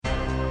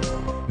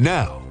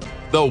Now,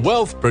 the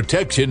Wealth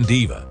Protection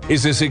Diva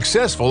is a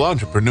successful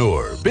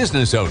entrepreneur,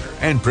 business owner,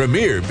 and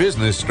premier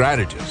business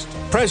strategist,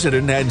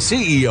 president and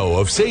CEO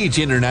of Sage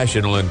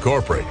International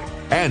Incorporated,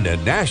 and a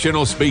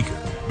national speaker,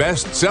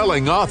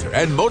 best-selling author,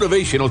 and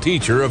motivational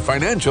teacher of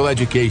financial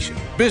education,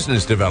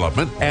 business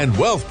development, and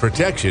wealth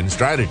protection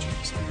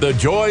strategies. The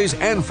joys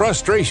and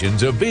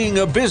frustrations of being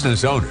a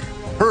business owner.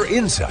 Her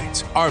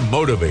insights are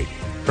motivating,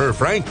 her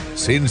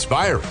frankness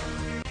inspiring.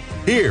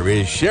 Here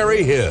is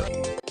Sherry Hill.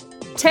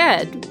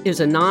 TED is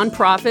a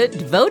nonprofit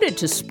devoted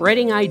to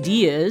spreading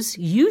ideas,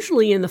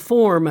 usually in the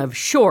form of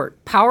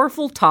short,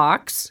 powerful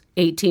talks,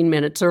 18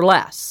 minutes or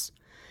less.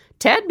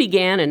 TED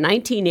began in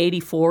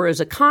 1984 as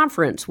a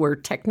conference where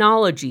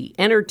technology,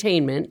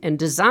 entertainment, and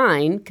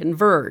design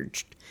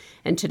converged,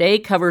 and today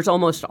covers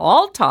almost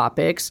all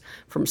topics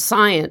from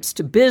science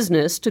to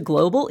business to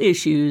global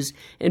issues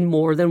in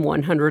more than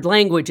 100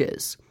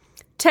 languages.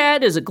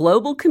 TED is a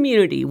global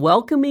community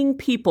welcoming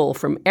people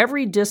from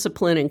every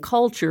discipline and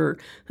culture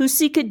who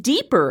seek a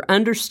deeper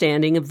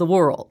understanding of the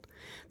world.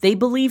 They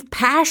believe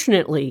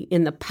passionately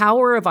in the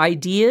power of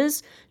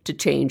ideas to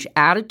change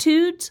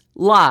attitudes,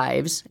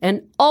 lives,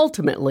 and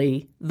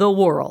ultimately the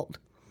world.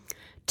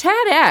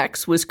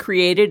 TEDx was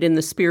created in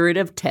the spirit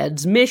of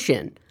TED's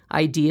mission,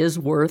 ideas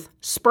worth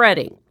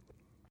spreading.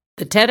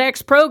 The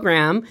TEDx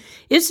program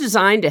is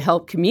designed to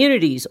help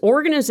communities,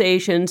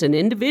 organizations, and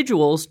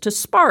individuals to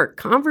spark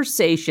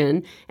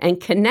conversation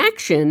and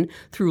connection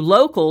through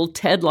local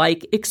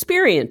TED-like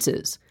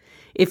experiences.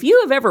 If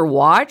you have ever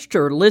watched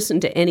or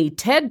listened to any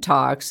TED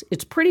Talks,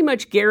 it's pretty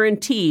much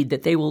guaranteed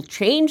that they will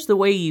change the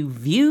way you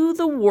view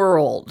the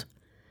world.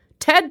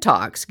 TED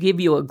Talks give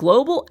you a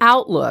global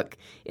outlook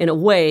in a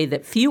way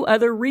that few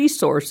other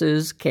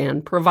resources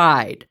can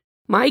provide.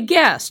 My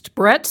guest,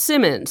 Brett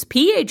Simmons,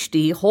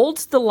 Ph.D.,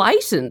 holds the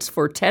license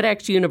for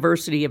TEDx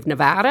University of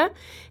Nevada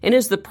and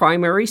is the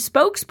primary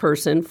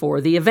spokesperson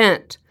for the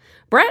event.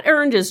 Brett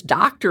earned his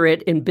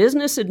doctorate in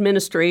business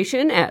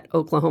administration at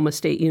Oklahoma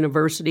State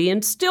University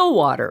in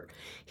Stillwater.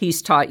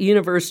 He's taught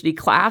university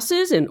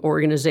classes in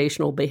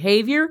organizational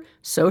behavior,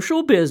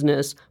 social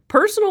business,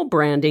 personal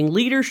branding,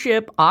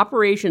 leadership,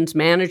 operations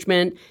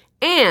management,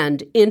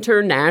 and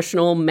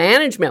international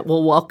management.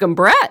 Well, welcome,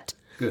 Brett.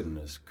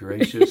 Goodness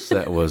gracious,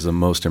 that was the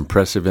most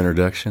impressive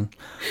introduction.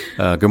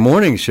 Good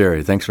morning,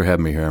 Sherry. Thanks for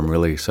having me here. I'm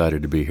really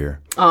excited to be here.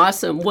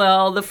 Awesome.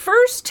 Well, the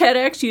first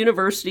TEDx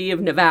University of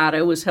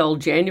Nevada was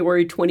held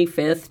January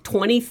 25th,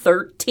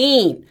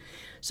 2013.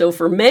 So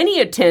for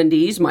many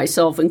attendees,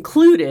 myself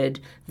included,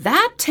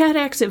 that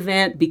TEDx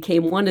event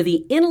became one of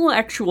the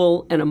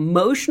intellectual and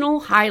emotional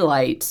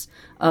highlights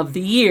of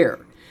the year.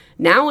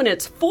 Now in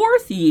its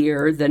fourth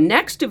year, the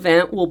next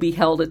event will be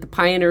held at the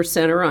Pioneer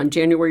Center on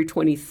January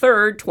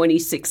 23rd,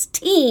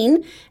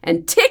 2016,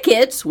 and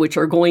tickets, which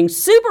are going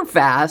super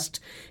fast,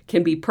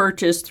 can be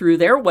purchased through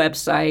their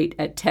website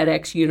at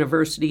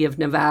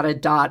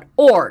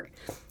TEDxUniversityofNevada.org.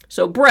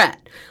 So,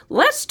 Brett,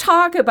 let's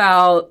talk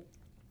about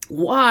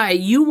why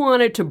you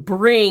wanted to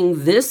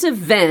bring this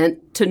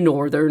event to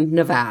Northern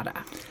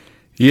Nevada.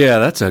 Yeah,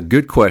 that's a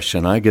good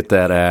question. I get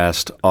that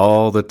asked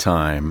all the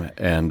time,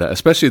 and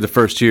especially the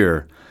first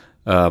year.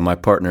 My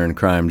partner in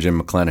crime, Jim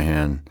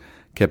McClanahan,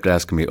 kept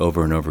asking me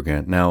over and over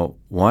again, now,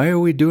 why are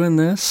we doing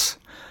this?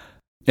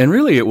 And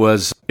really it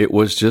was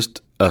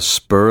just a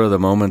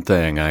spur-of-the-moment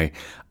thing.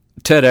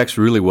 TEDx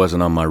really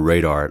wasn't on my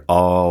radar at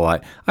all.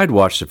 I'd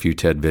watched a few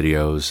TED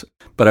videos,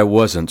 but I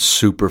wasn't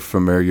super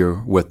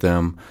familiar with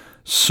them.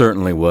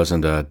 Certainly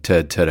wasn't a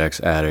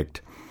TEDx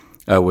addict.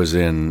 I was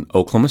in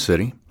Oklahoma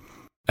City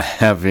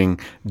having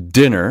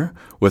dinner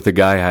with a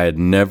guy I had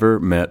never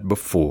met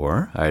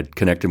before. I had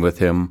connected with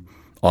him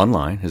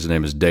online. His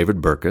name is David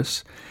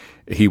Burkus.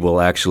 He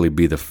will actually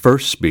be the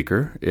first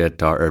speaker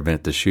at our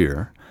event this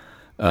year.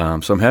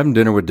 So I'm having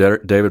dinner with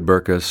David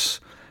Burkus,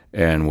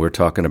 and we're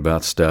talking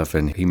about stuff,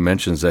 and he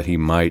mentions that he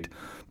might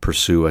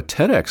pursue a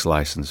TEDx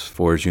license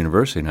for his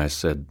university. And I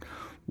said,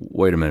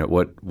 wait a minute,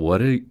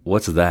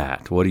 what's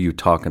that? What are you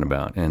talking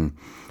about? And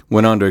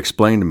went on to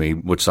explain to me,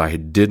 which I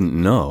didn't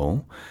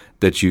know,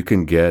 that you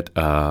can get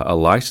a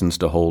license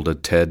to hold a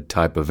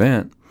TED-type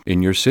event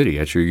in your city,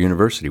 at your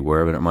university,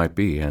 wherever it might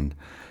be. And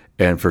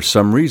for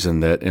some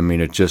reason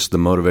the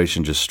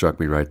motivation just struck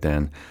me right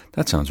then.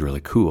 That sounds really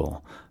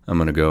cool. I'm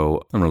going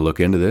to look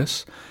into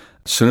this.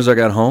 As soon as I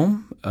got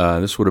home,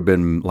 this would have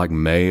been like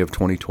May of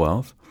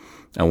 2012,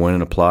 I went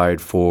and applied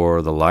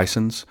for the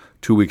license.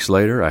 2 weeks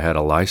later, I had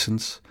a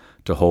license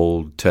to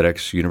hold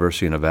TEDx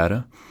University of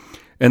Nevada.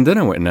 And then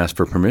I went and asked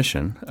for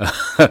permission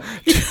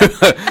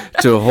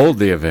to hold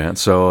the event.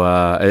 So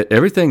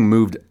everything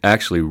moved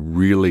actually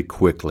really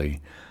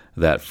quickly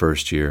that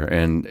first year.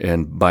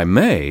 And by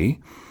May,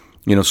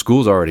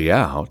 school's already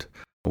out.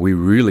 We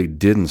really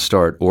didn't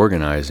start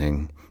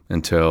organizing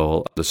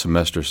until the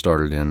semester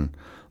started in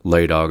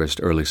late August,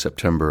 early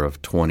September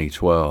of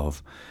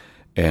 2012.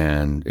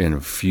 And in a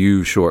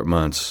few short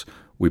months,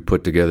 we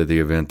put together the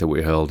event that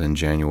we held in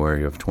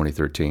January of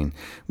 2013.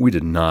 We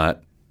did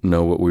not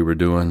know what we were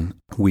doing.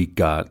 We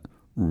got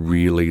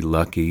really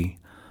lucky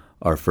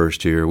our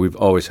first year. We've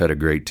always had a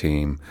great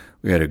team.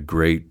 We had a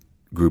great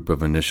group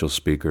of initial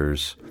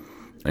speakers,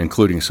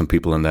 including some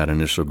people in that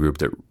initial group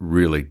that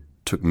really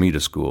took me to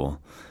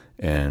school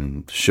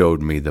and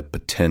showed me the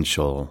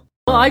potential.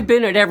 Well, I've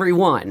been at every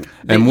one.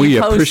 And we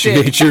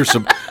appreciate your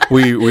support.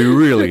 We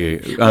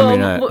really,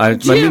 I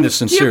mean this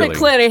sincerely. Jim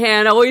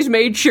McClanahan always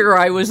made sure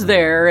I was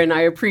there, and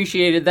I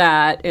appreciated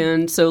that.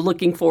 And so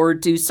looking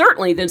forward to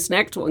certainly this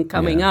next one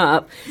coming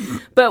up.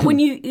 But when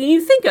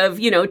you think of,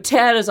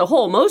 TED as a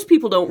whole, most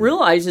people don't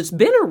realize it's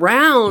been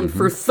around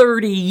for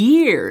 30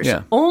 years.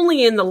 Yeah.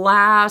 Only in the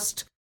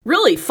last,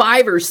 really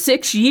 5 or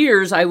 6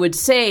 years, I would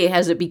say,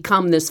 has it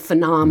become this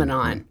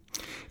phenomenon.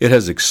 It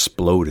has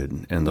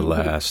exploded in the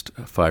last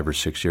 5 or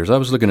 6 years. I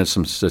was looking at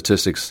some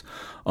statistics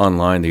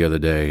online the other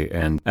day,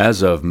 and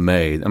as of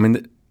May,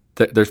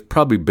 there's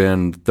probably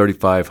been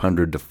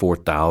 3,500 to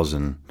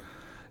 4,000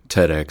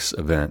 TEDx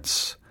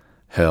events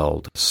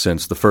held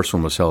since the first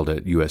one was held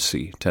at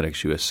USC,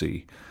 TEDx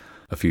USC,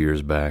 a few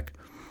years back.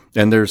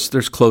 And there's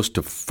close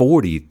to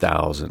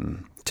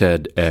 40,000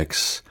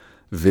 TEDx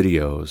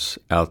videos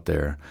out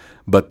there.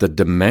 But the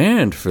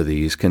demand for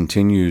these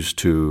continues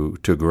to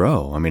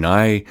grow. I mean,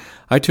 I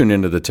tune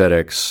into the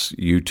TEDx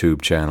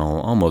YouTube channel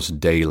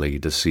almost daily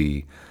to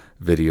see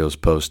videos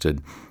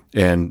posted.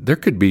 And there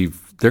could be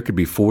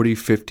 40,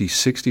 50,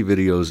 60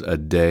 videos a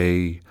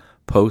day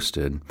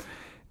posted.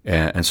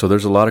 And so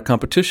there's a lot of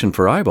competition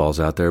for eyeballs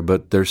out there,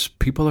 but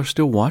people are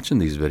still watching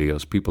these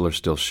videos. People are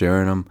still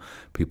sharing them.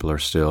 People are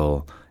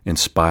still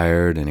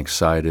inspired and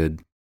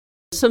excited.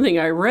 Something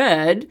I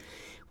read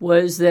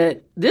was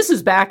that this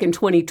is back in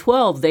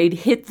 2012. They'd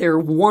hit their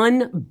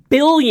 1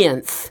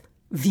 billionth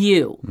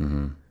view.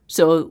 Mm-hmm.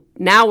 So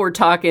now we're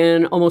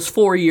talking almost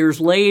 4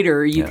 years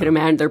later. You can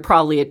imagine they're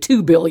probably at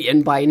 2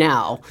 billion by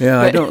now.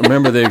 Yeah, I don't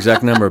remember the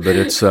exact number, but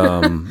it's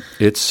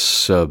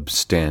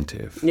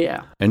substantive.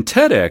 Yeah. And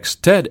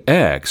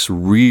TEDx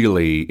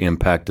really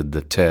impacted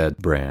the TED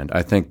brand.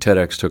 I think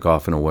TEDx took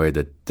off in a way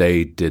that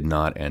they did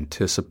not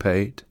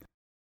anticipate,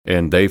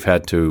 and they've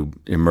had to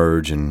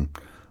emerge and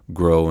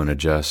grow and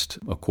adjust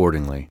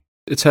accordingly.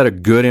 It's had a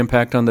good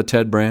impact on the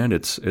TED brand.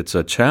 It's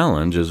a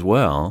challenge as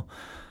well,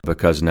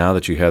 because now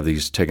that you have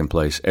these taking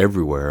place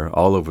everywhere,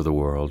 all over the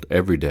world,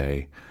 every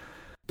day,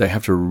 they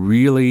have to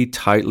really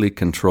tightly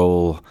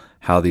control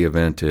how the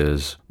event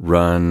is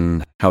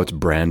run, how it's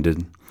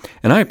branded.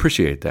 And I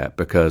appreciate that,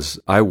 because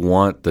I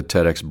want the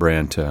TEDx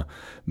brand to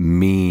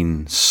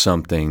mean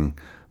something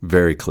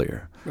very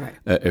clear. Right.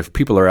 If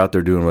people are out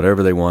there doing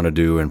whatever they want to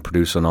do and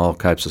producing all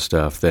types of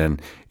stuff,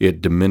 then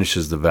it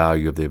diminishes the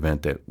value of the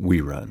event that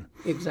we run.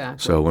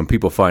 Exactly. So when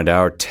people find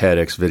our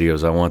TEDx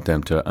videos, I want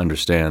them to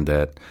understand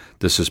that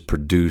this is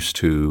produced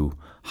to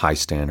high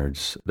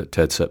standards that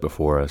TED set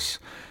before us.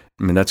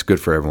 I mean, that's good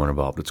for everyone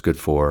involved. It's good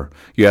for,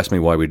 you asked me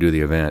why we do the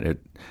event.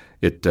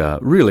 It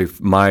really,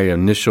 my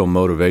initial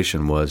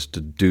motivation was to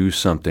do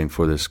something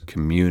for this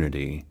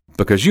community,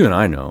 because you and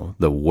I know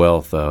the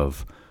wealth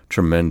of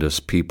tremendous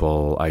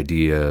people,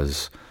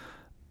 ideas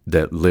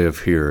that live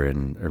here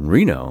in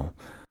Reno,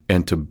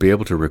 and to be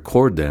able to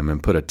record them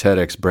and put a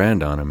TEDx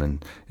brand on them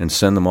and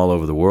send them all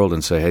over the world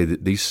and say, hey,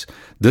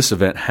 this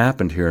event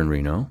happened here in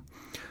Reno.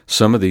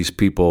 Some of these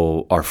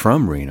people are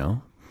from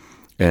Reno,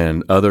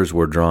 and others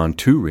were drawn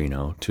to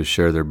Reno to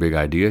share their big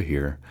idea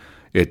here.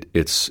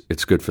 It's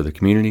good for the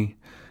community.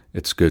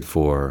 It's good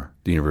for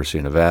the University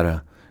of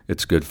Nevada.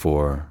 It's good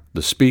for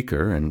the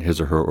speaker and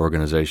his or her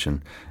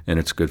organization, and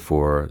it's good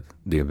for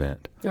the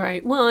event.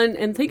 Right. Well,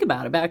 and think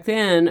about it. Back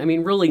then, I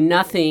mean, really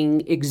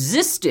nothing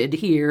existed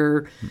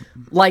here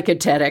like a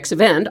TEDx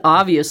event,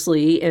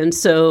 obviously. And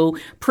so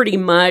pretty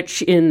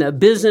much in the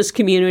business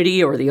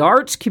community or the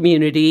arts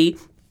community,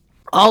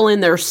 all in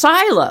their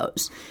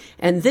silos.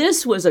 And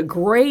this was a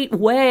great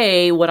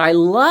way. What I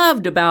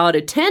loved about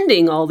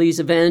attending all these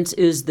events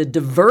is the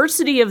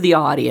diversity of the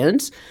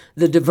audience,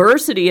 the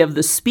diversity of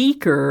the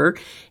speaker,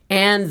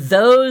 and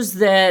those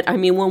that, I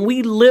mean, when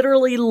we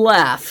literally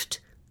left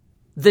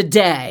the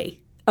day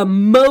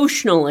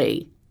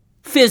emotionally,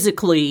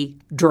 physically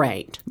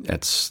drained.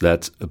 That's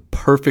a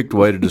perfect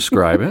way to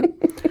describe it.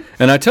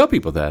 And I tell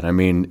people that. I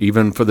mean,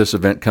 even for this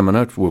event coming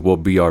up, will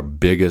be our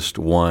biggest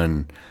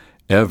one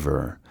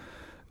ever.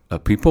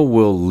 People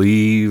will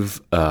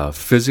leave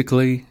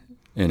physically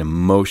and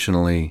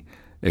emotionally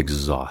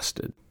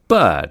exhausted.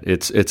 But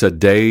it's a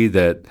day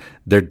that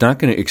they're not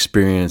going to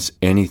experience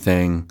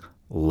anything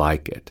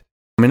like it.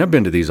 I mean, I've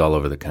been to these all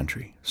over the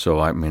country. So,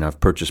 I mean, I've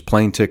purchased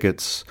plane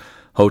tickets,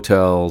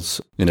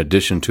 hotels, in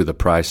addition to the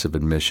price of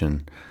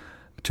admission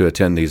to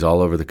attend these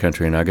all over the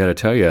country. And I got to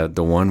tell you,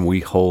 the one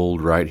we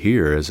hold right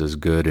here is as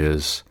good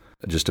as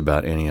just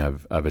about any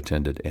I've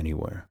attended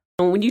anywhere.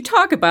 When you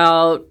talk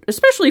about,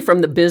 especially from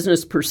the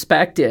business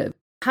perspective,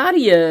 how do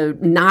you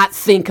not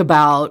think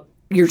about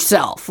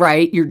yourself,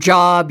 right? Your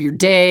job, your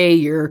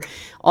day,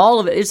 all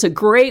of it. It's a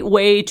great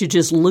way to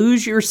just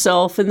lose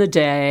yourself in the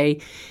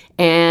day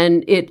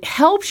And it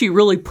helps you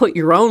really put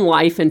your own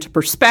life into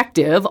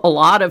perspective a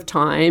lot of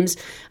times.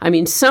 I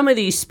mean, some of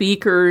these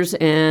speakers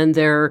and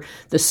the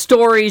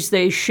stories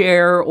they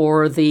share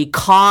or the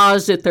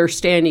cause that they're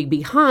standing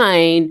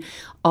behind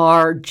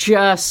are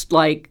just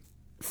like,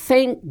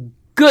 thank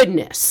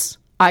goodness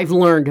I've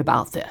learned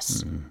about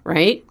this,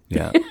 right?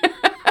 Yeah.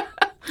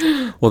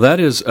 Well,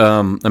 that is,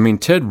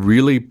 Ted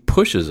really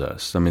pushes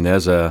us. I mean,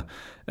 as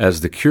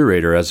the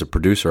curator, as a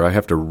producer, I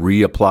have to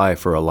reapply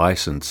for a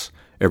license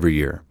every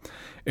year.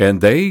 And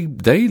they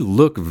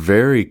look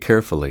very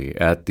carefully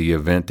at the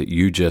event that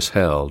you just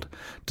held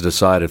to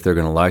decide if they're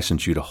going to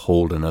license you to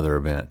hold another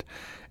event.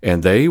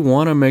 And they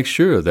want to make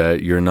sure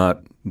that you're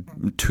not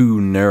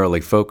too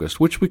narrowly focused,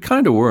 which we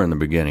kind of were in the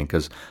beginning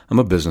because I'm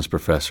a business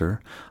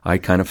professor. I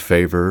kind of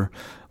favor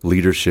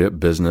leadership,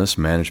 business,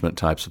 management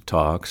types of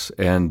talks.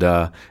 And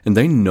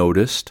they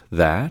noticed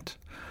that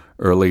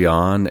early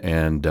on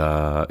and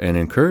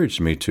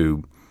encouraged me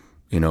to,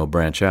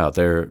 branch out.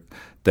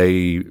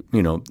 They,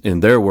 in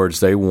their words,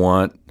 they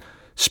want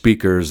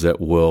speakers that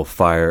will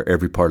fire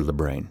every part of the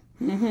brain.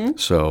 Mm-hmm.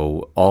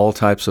 So all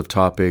types of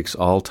topics,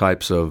 all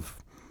types of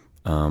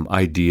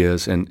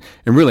ideas, and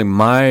really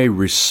my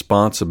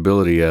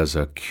responsibility as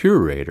a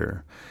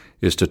curator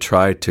is to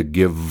try to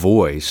give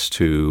voice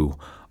to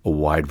a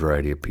wide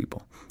variety of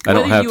people.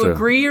 Whether you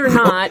agree or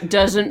not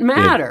doesn't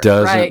matter. It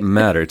doesn't right?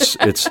 matter.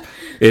 It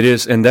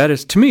is, and that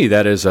is, to me,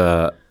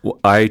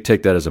 I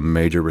take that as a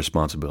major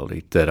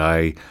responsibility that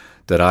I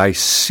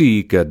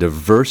seek a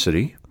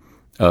diversity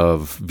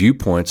of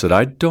viewpoints that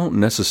I don't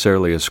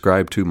necessarily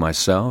ascribe to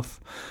myself,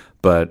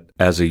 but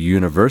as a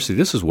university,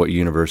 this is what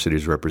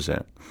universities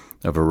represent: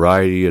 a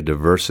variety, a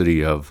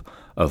diversity of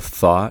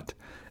thought,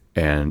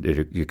 and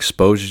it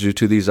exposes you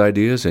to these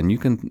ideas, and you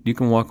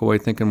can walk away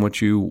thinking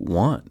what you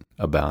want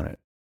about it.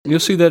 You'll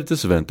see that at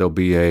this event, there'll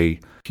be a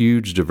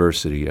huge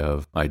diversity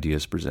of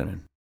ideas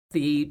presented.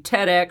 The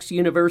TEDx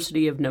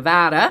University of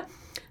Nevada,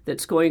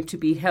 that's going to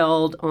be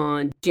held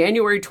on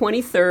January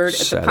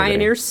 23rd at the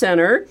Pioneer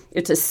Center.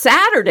 It's a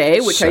Saturday,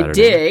 which I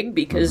dig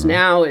because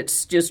now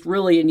it's just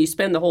really, and you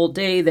spend the whole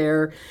day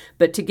there.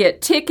 But to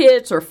get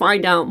tickets or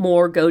find out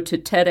more, go to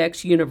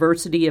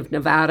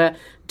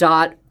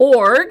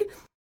TEDxUniversityofNevada.org.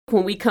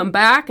 When we come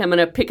back, I'm going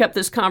to pick up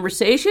this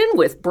conversation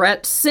with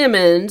Brett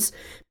Simmons,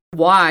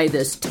 why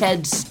this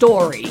TED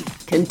story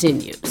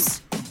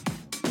continues.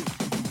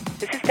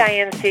 This is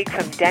Diane Sieg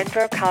from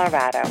Denver,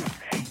 Colorado.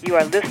 You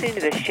are listening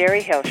to The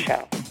Sherry Hill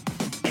Show.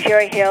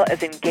 Sherry Hill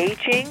is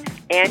engaging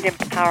and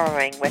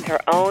empowering with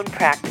her own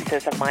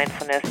practices of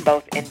mindfulness,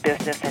 both in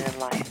business and in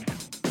life.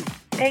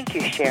 Thank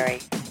you, Sherry.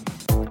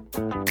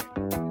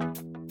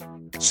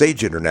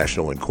 Sage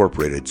International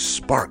Incorporated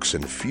sparks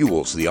and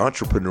fuels the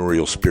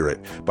entrepreneurial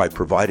spirit by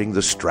providing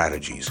the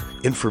strategies,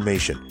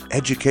 information,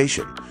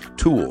 education,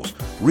 tools,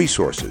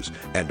 resources,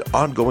 and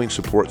ongoing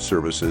support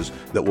services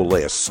that will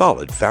lay a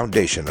solid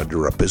foundation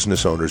under a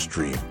business owner's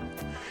dream.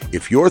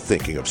 If you're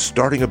thinking of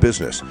starting a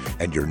business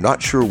and you're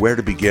not sure where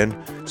to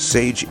begin,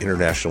 Sage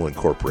International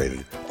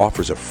Incorporated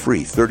offers a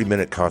free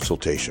 30-minute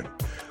consultation.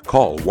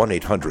 Call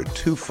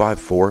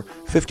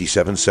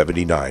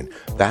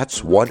 1-800-254-5779.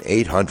 That's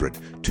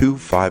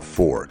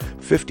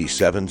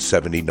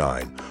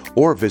 1-800-254-5779.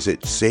 Or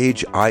visit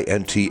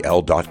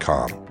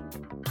sageintl.com.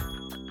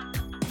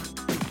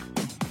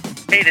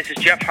 Hey, this is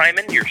Jeff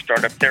Hyman, your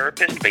startup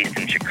therapist based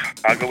in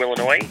Chicago,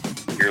 Illinois.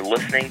 You're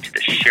listening to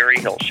The Sherry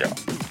Hill Show.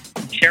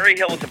 Sherry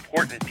Hill is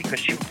important because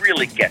she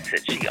really gets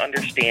it. She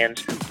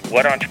understands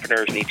what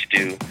entrepreneurs need to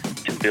do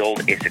to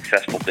build a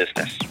successful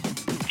business.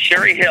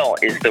 Sherry Hill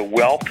is the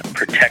wealth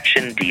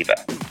protection diva.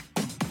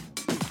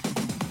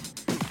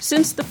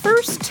 Since the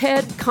first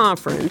TED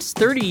conference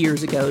 30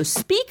 years ago,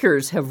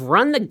 speakers have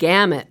run the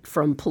gamut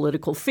from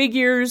political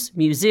figures,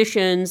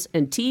 musicians,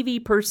 and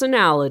TV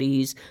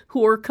personalities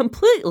who are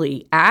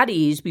completely at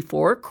ease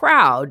before a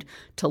crowd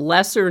to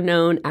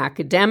lesser-known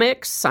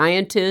academics,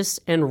 scientists,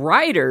 and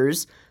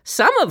writers,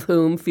 some of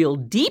whom feel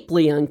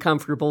deeply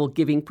uncomfortable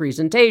giving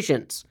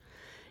presentations.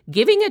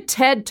 Giving a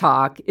TED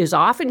Talk is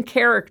often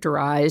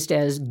characterized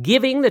as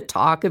giving the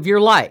talk of your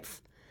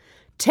life.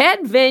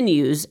 TED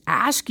venues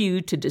ask you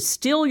to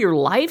distill your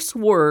life's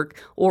work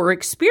or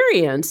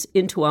experience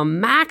into a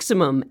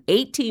maximum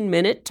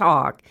 18-minute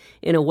talk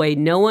in a way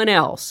no one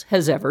else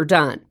has ever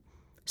done.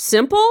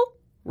 Simple,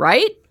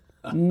 right?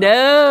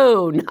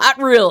 No, not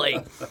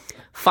really.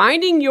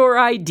 Finding your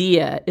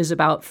idea is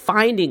about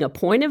finding a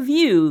point of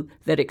view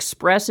that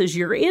expresses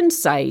your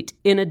insight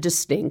in a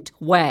distinct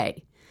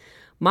way.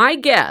 My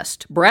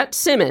guest, Brett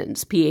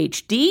Simmons,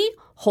 Ph.D.,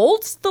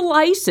 holds the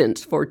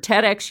license for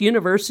TEDx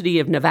University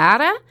of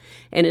Nevada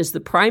and is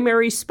the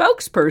primary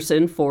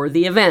spokesperson for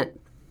the event.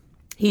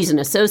 He's an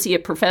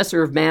associate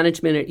professor of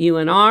management at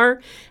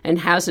UNR and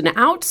has an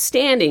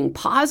outstanding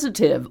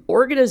positive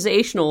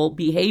organizational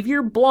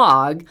behavior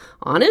blog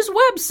on his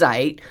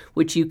website,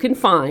 which you can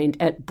find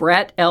at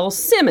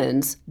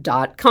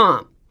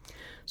brettlsimmons.com.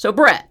 So,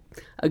 Brett,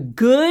 a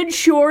good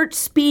short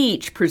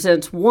speech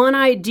presents one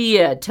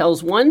idea,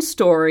 tells one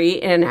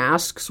story, and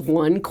asks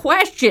one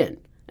question.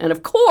 And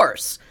of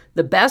course,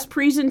 the best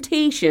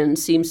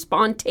presentations seem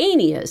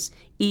spontaneous,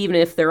 even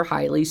if they're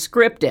highly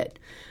scripted.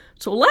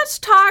 So let's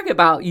talk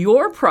about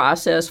your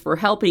process for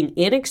helping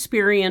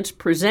inexperienced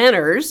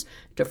presenters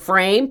to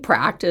frame,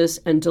 practice,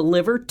 and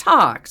deliver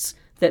talks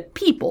that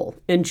people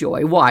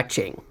enjoy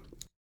watching.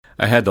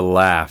 I had to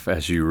laugh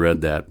as you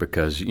read that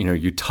because,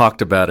 you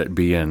talked about it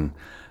being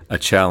a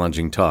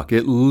challenging talk.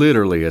 It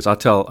literally is. I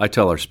tell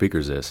our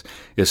speakers this.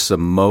 It's the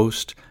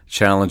most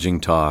challenging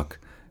talk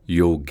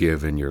you'll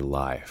give in your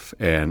life.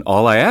 And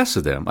all I asked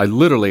of them, I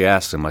literally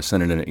asked them, I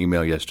sent it in an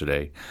email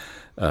yesterday,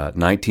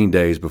 19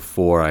 days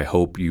before, I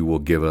hope you will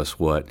give us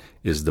what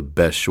is the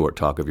best short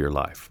talk of your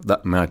life.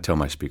 I tell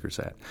my speakers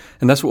that.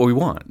 And that's what we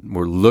want.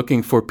 We're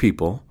looking for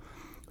people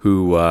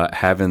who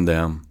have in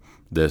them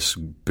this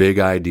big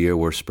idea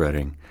we're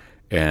spreading,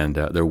 and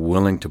they're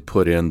willing to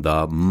put in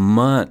the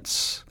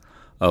months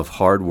of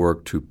hard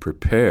work to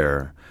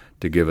prepare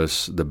to give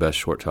us the best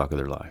short talk of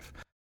their life.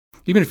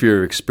 Even if you're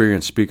an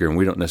experienced speaker, and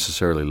we don't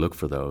necessarily look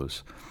for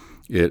those,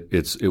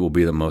 it will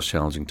be the most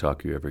challenging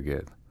talk you ever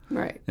give.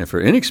 Right. And for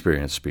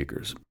inexperienced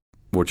speakers,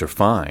 which are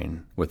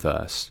fine with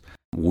us,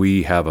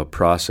 we have a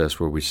process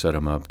where we set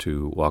them up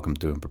to walk them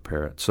through and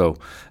prepare it. So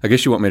I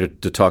guess you want me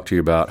to talk to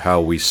you about how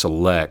we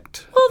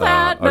select.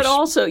 Well, but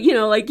also,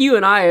 like you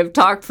and I have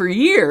talked for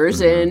years,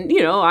 and,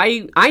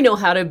 I know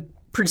how to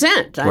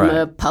present. I'm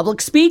a public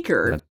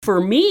speaker.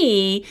 For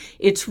me,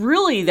 it's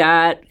really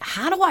that,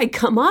 how do I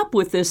come up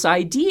with this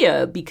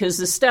idea? Because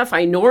the stuff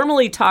I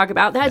normally talk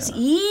about, that's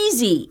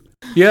easy.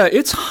 Yeah,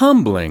 it's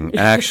humbling,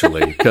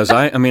 actually, because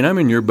I'm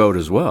in your boat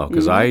as well,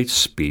 because I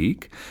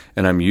speak,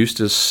 and I'm used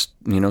to,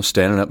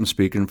 standing up and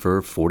speaking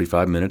for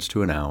 45 minutes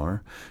to an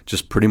hour,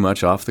 just pretty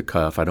much off the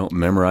cuff. I don't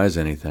memorize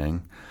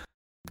anything.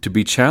 To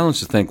be challenged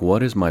to think,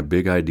 what is my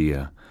big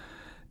idea,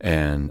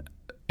 and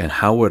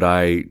how would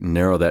I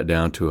narrow that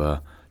down to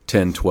a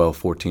 10,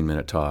 12,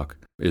 14-minute talk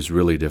is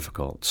really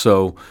difficult.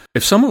 So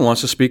if someone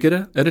wants to speak at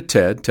a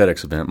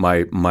TEDx event,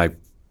 my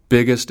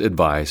biggest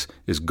advice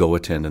is go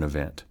attend an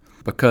event.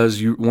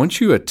 Because once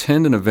you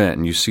attend an event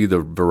and you see the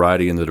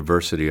variety and the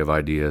diversity of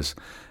ideas,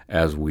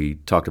 as we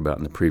talked about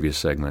in the previous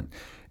segment,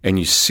 and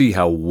you see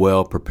how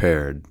well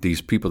prepared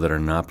these people that are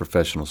not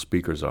professional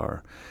speakers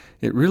are,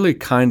 it really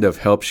kind of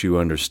helps you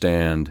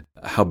understand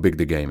how big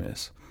the game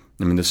is.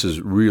 This is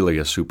really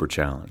a super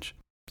challenge.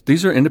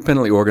 These are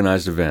independently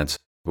organized events,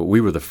 but we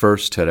were the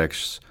first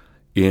TEDx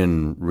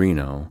in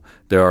Reno.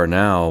 There are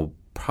now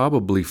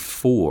probably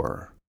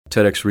 4.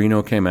 TEDx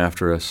Reno came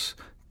after us.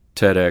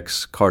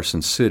 TEDx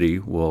Carson City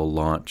will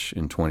launch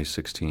in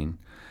 2016.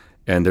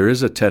 And there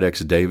is a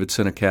TEDx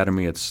Davidson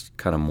Academy. It's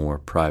kind of more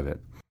private.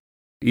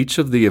 Each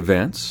of the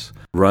events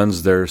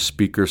runs their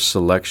speaker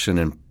selection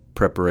and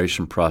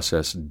preparation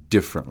process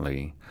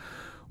differently.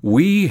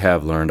 I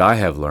have learned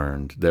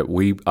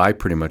that I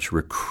pretty much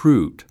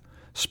recruit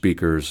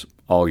speakers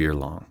all year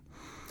long.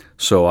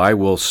 So I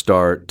will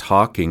start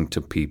talking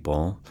to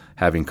people,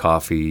 having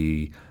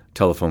coffee,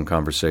 telephone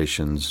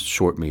conversations,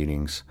 short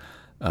meetings,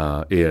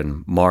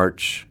 in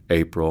March,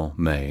 April,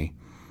 May,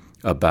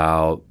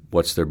 about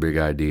what's their big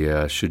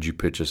idea, should you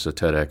pitch us a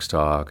TEDx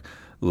talk,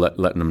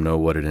 letting them know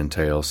what it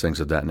entails, things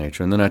of that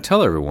nature. And then I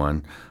tell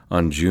everyone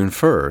on June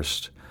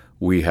 1st,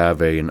 we have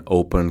an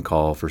open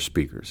call for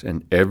speakers.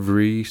 And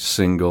every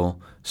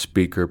single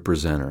speaker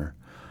presenter,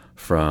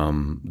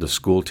 from the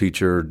school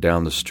teacher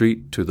down the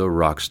street to the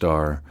rock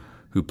star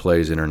who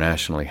plays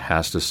internationally,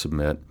 has to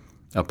submit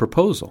a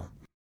proposal.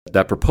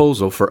 That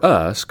proposal for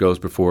us goes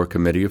before a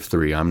committee of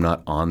 3. I'm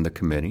not on the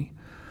committee,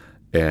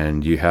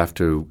 and you have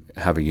to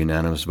have a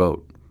unanimous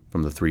vote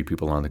from the 3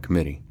 people on the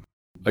committee.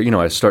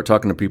 I start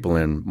talking to people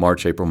in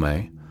March, April,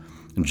 May.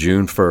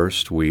 June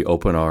 1st, we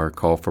open our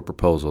call for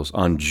proposals.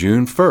 On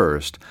June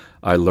 1st,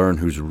 I learn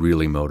who's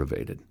really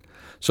motivated.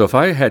 So if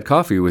I had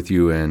coffee with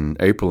you in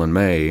April and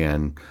May,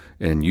 and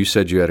you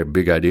said you had a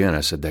big idea, and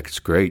I said, that's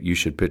great, you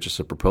should pitch us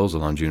a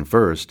proposal on June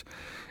 1st,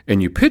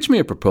 and you pitch me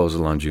a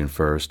proposal on June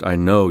 1st, I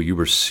know you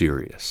were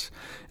serious.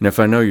 And if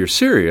I know you're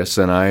serious,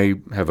 then I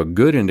have a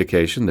good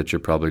indication that you're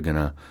probably going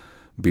to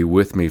be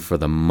with me for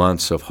the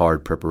months of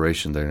hard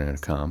preparation that are going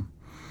to come.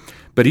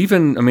 But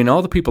even,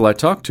 all the people I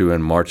talked to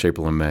in March,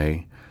 April, and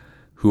May,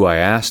 who I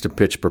asked to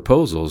pitch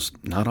proposals,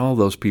 not all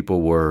those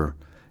people were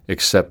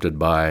accepted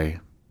by,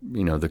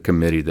 the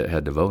committee that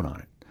had to vote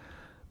on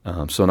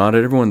it. So not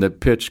everyone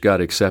that pitched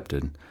got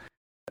accepted.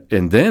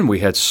 And then we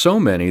had so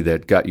many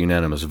that got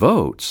unanimous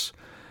votes.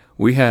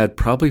 We had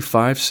probably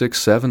 5,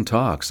 6, 7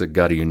 talks that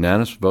got a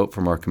unanimous vote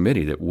from our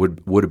committee that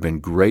would have been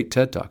great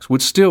TED Talks,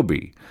 would still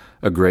be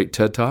a great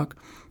TED Talk.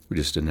 We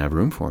just didn't have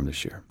room for them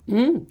this year.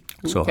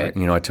 So,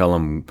 I tell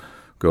them,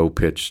 go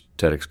pitch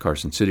TEDx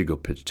Carson City, go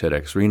pitch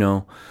TEDx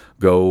Reno,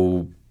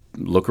 go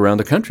look around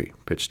the country,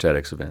 pitch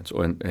TEDx events.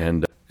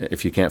 And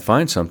if you can't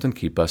find something,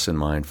 keep us in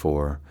mind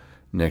for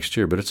next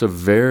year. But it's a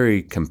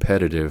very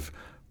competitive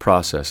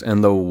process.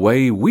 And the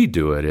way we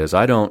do it is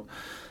I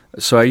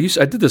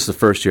did this the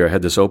first year. I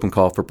had this open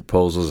call for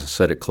proposals and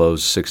said it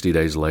closed 60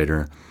 days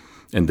later.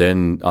 And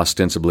then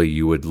ostensibly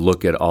you would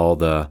look at all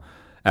the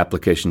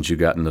applications you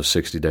got in those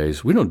 60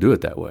 days. We don't do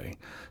it that way.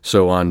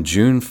 So on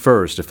June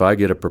 1st, if I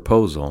get a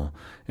proposal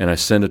and I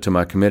send it to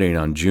my committee, and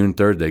on June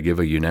 3rd they give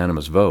a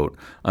unanimous vote,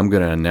 I'm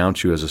going to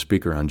announce you as a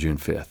speaker on June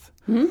 5th.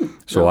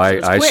 So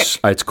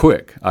it's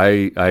quick.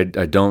 I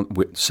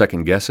don't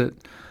second guess it.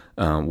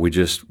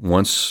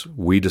 Once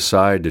we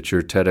decide that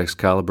you're TEDx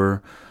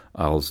caliber,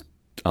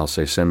 I'll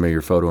say, send me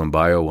your photo and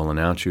bio, we'll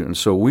announce you. And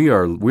so we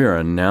are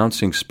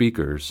announcing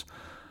speakers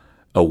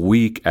a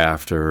week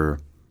after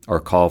our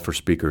call for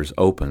speakers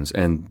opens.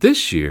 And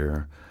this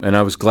year, and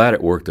I was glad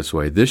it worked this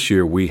way, this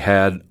year we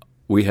had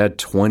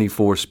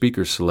 24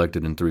 speakers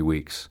selected in 3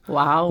 weeks.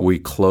 Wow. We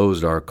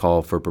closed our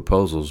call for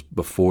proposals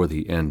before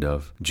the end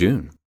of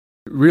June.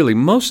 Really,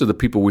 most of the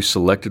people we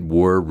selected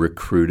were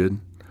recruited.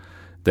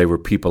 They were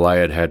people I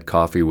had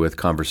coffee with,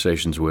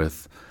 conversations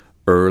with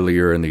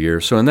earlier in the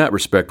year. So in that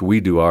respect, we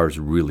do ours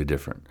really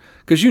different.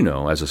 Because,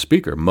 as a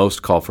speaker,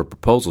 most call for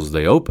proposals,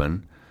 they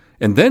open,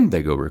 and then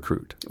they go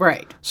recruit.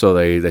 Right. So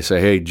they say,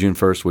 hey, June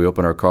 1st, we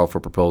open our call for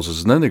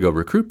proposals, and then they go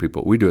recruit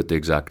people. We do it the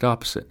exact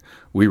opposite.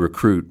 We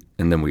recruit,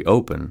 and then we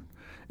open,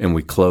 and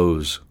we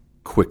close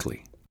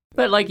quickly.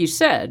 But like you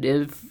said,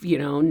 if,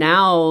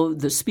 now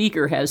the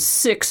speaker has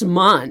 6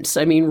 months,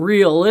 I mean,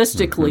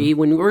 realistically,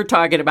 when we're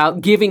talking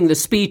about giving the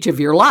speech of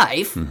your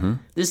life,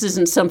 this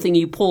isn't something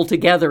you pull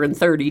together in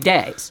 30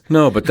 days.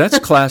 No, but that's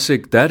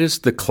classic. That is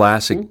the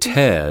classic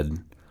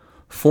TED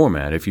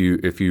format. If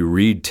you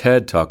read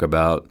TED talk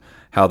about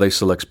how they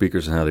select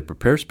speakers and how they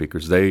prepare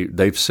speakers,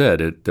 they've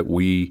said it that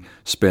we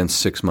spend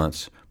 6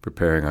 months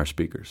preparing our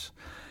speakers.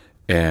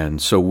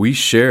 And so we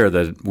shared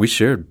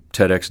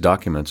TEDx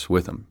documents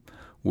with them.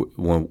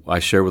 When I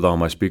share with all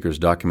my speakers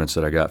documents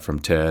that I got from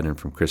TED and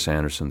from Chris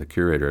Anderson, the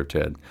curator of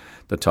TED,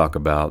 that talk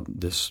about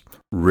this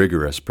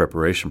rigorous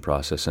preparation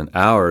process. And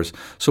ours,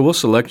 so we'll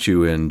select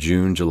you in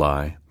June,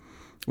 July.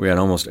 We had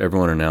almost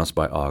everyone announced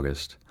by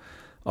August.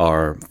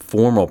 Our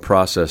formal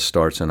process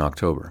starts in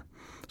October.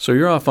 So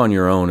you're off on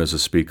your own as a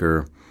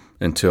speaker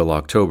until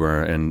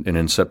October. And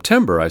in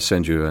September, I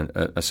send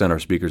our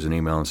speakers an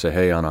email and say,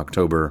 hey, on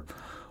October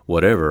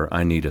whatever,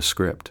 I need a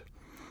script.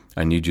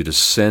 I need you to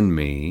send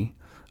me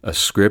a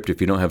script.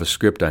 If you don't have a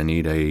script, I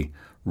need a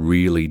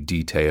really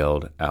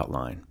detailed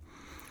outline.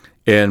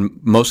 And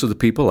most of the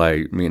people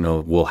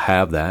will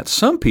have that.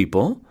 Some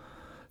people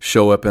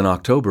show up in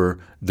October,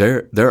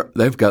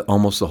 they've got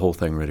almost the whole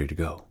thing ready to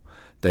go.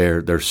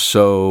 They're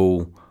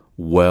so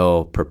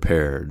well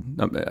prepared.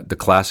 The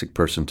classic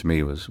person to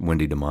me was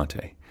Wendy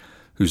DeMonte,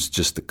 who's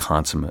just the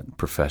consummate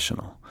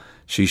professional.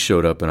 She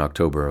showed up in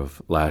October of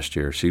last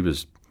year.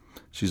 She's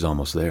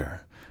almost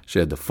there. She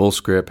had the full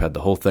script, had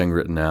the whole thing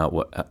written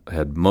out,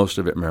 had most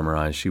of it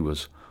memorized. She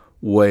was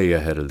way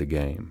ahead of the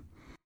game.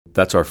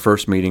 That's our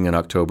first meeting in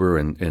October.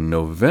 And in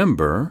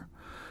November,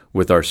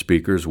 with our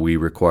speakers, we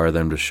require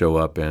them to show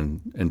up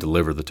and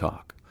deliver the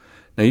talk.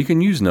 Now, you can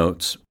use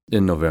notes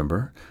in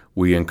November.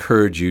 We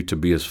encourage you to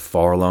be as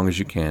far along as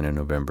you can in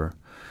November.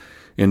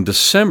 In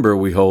December,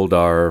 we hold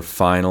our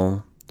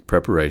final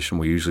preparation.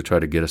 We usually try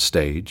to get a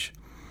stage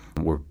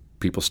where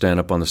people stand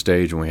up on the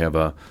stage, and we have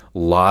a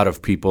lot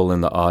of people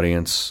in the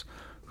audience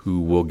who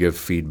will give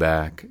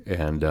feedback.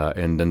 And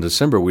in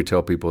December, we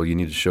tell people you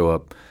need to show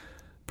up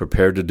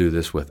prepared to do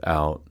this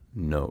without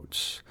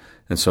notes.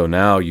 And so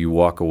now you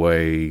walk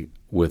away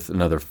with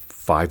another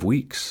 5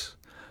 weeks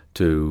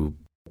to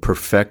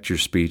perfect your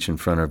speech in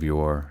front of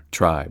your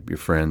tribe, your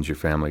friends, your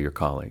family, your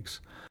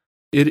colleagues.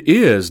 It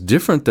is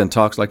different than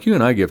talks like you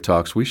and I give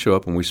talks. We show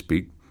up and we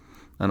speak.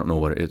 I don't know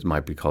what it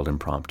might be called,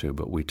 impromptu,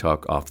 but we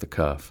talk off the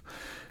cuff.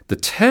 The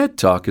TED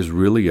Talk is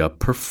really a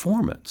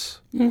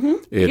performance.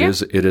 It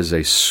is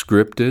a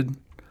scripted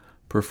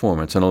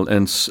performance, and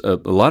a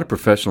lot of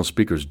professional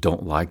speakers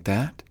don't like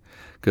that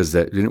because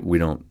we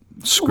don't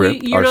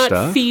script you're our not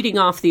stuff. Feeding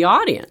off the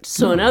audience.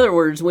 So in other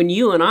words, when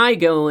you and I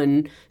go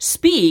and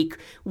speak,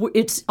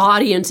 it's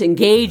audience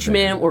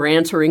engagement. We're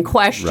answering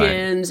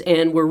questions,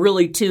 and we're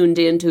really tuned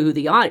into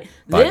the audience.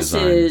 This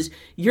is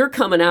you're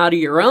coming out of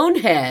your own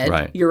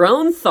head, your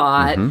own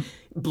thought,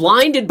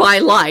 blinded by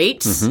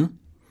lights.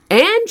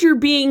 And you're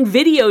being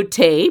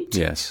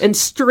videotaped and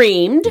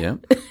streamed. Yeah.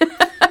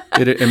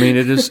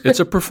 It's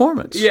a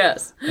performance.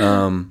 Yes.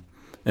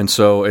 And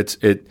so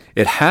it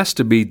has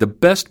to be, the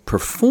best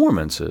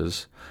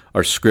performances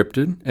are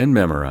scripted and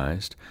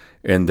memorized,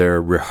 and they're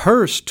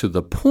rehearsed to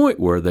the point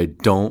where they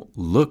don't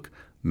look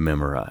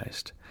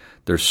memorized.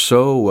 They're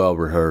so well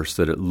rehearsed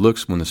that it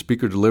looks, when the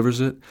speaker delivers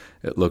it,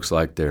 it looks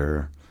like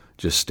they're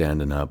just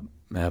standing up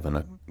having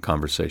a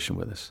conversation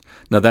with us.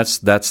 Now that's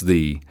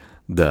the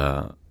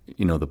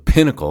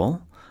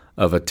pinnacle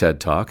of a TED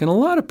Talk, and a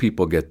lot of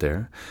people get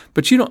there.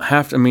 But you don't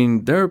have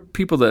to, there are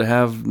people that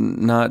have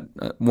not,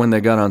 when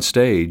they got on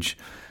stage,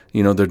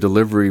 their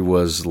delivery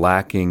was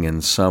lacking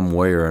in some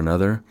way or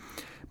another,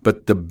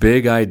 but the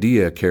big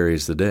idea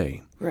carries the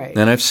day. Right.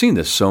 And I've seen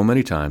this so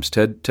many times.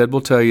 Ted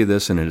will tell you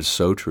this, and it is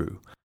so true,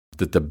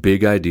 that the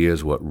big idea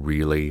is what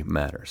really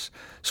matters.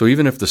 So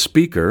even if the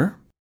speaker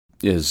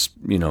is,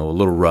 a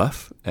little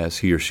rough as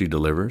he or she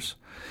delivers,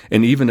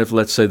 and even if,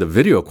 let's say, the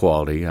video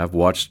quality, I've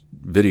watched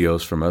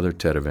videos from other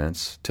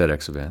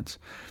TEDx events,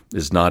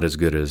 is not as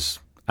good as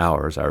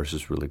ours. Ours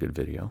is really good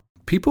video.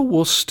 People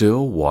will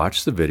still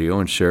watch the video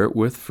and share it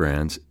with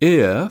friends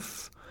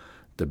if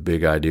the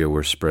big idea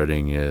we're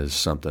spreading is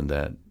something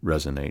that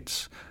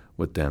resonates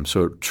with them.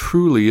 So it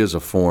truly is a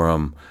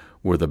forum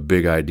where the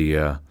big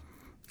idea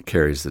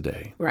carries the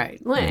day.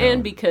 Right.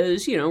 And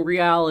because,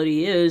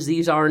 reality is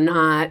these are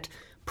not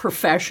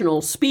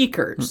professional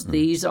speakers. Mm-mm.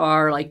 These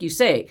are, like you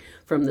say,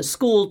 from the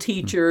school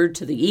teacher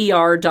to the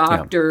ER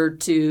doctor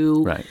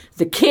to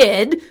the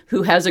kid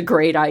who has a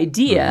great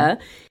idea.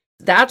 Mm-hmm.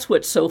 That's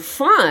what's so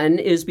fun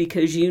is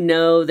because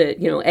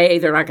that, A,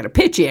 they're not going to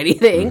pitch you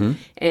anything,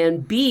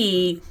 and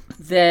B,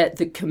 that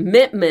the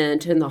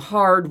commitment and the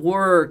hard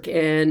work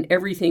and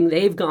everything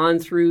they've gone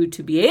through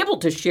to be able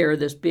to share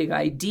this big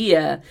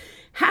idea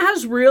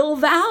has real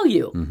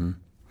value. Mm-hmm.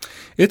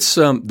 It's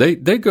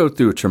they go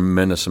through a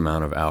tremendous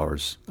amount of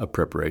hours of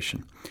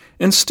preparation.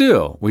 And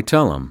still, we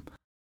tell them,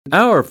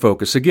 our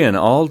focus, again,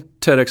 all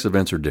TEDx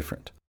events are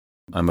different.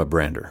 I'm a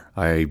brander.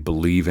 I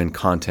believe in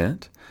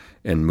content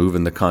and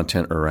moving the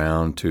content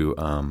around to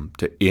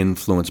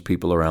influence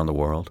people around the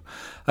world.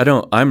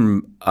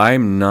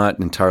 I'm not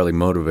entirely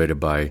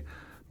motivated by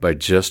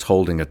just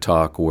holding a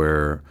talk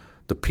where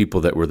the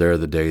people that were there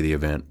the day of the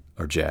event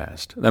are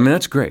jazzed. I mean,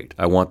 that's great.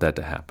 I want that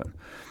to happen.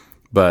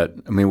 But,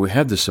 we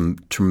have this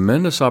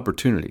tremendous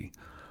opportunity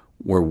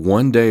where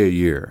one day a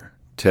year,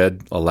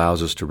 TED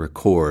allows us to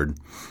record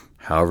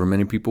however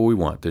many people we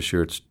want. This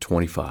year it's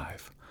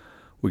 25.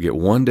 We get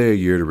one day a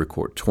year to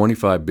record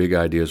 25 big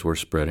ideas we're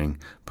spreading,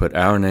 put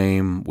our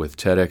name with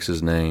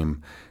TEDx's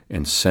name,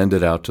 and send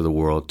it out to the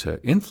world to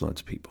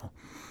influence people.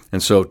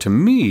 And so to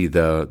me,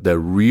 the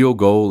real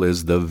goal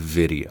is the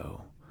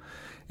video.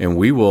 And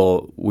I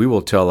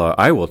will tell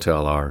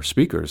our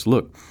speakers,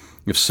 look,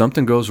 if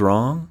something goes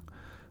wrong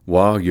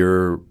while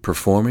you're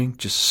performing,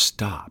 just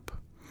stop.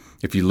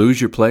 If you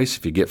lose your place,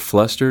 if you get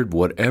flustered,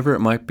 whatever it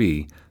might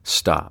be,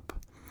 stop.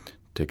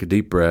 Take a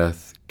deep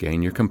breath,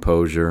 gain your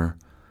composure,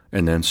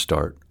 and then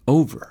start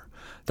over.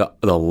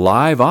 The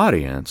live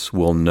audience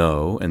will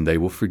know, and they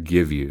will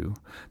forgive you.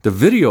 The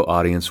video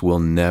audience will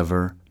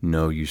never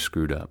know you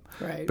screwed up.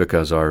 Right.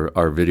 Because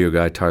our video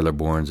guy, Tyler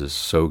Borns, is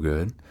so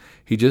good.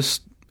 He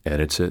just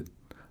edits it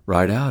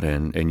right out,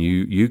 and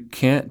you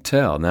can't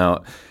tell.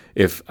 Now,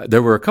 if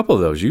there were a couple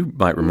of those, you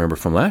might remember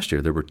from last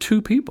year, there were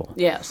 2 people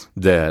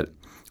that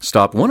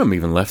stopped. One of them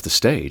even left the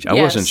stage. I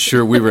wasn't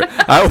sure we were.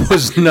 I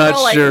was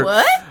not sure.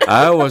 Like, what?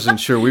 I wasn't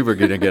sure we were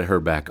going to get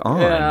her back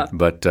on. Yeah.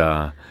 But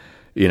 3,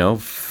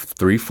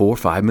 4,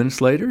 5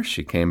 minutes later,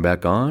 she came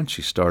back on.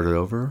 She started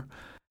over.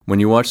 When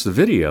you watch the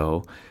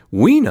video,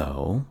 we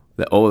know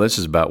that this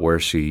is about where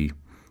she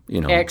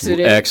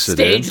exited.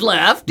 Stage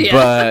left. Yeah.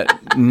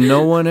 But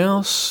no one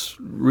else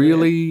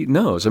really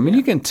knows.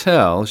 You can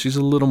tell she's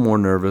a little more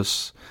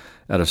nervous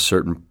at a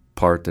certain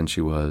part than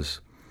she was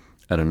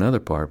at another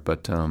part.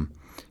 But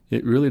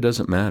it really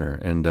doesn't matter,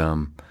 and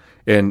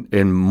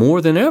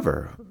more than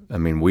ever,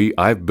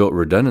 I've built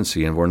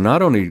redundancy, and we're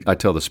not only, I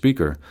tell the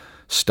speaker,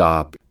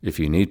 stop if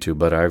you need to,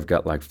 but I've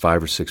got like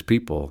 5 or 6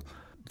 people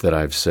that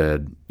I've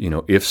said,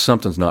 if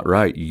something's not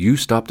right, you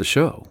stop the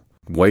show,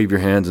 wave your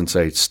hands and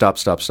say, stop.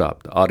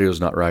 The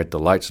audio's not right, the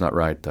light's not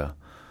right, the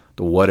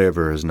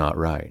whatever is not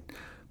right,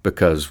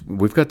 because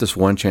we've got this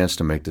one chance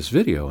to make this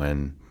video,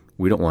 and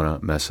we don't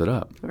want to mess it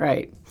up.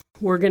 Right.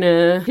 We're going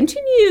to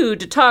continue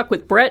to talk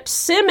with Brett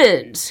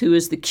Simmons, who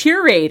is the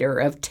curator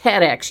of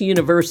TEDx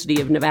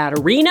University of Nevada,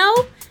 Reno.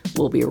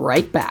 We'll be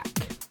right back.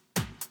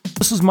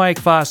 This is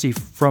Mike Fossey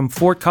from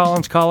Fort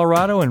Collins,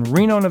 Colorado, and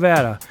Reno,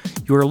 Nevada.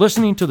 You are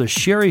listening to The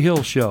Sherry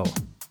Hill Show.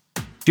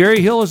 Sherry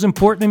Hill is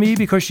important to me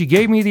because she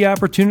gave me the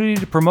opportunity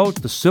to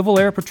promote the Civil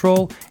Air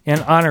Patrol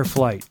and Honor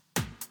Flight.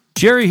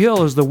 Sherry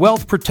Hill is the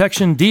wealth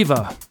protection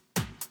diva.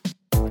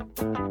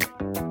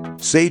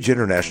 Sage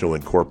International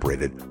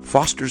Incorporated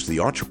fosters the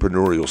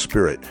entrepreneurial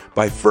spirit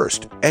by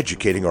first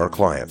educating our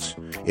clients.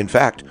 In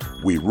fact,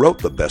 we wrote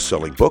the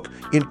best-selling book,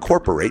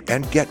 Incorporate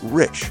and Get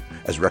Rich,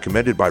 as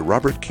recommended by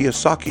Robert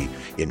Kiyosaki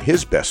in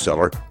his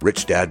bestseller,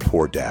 Rich Dad,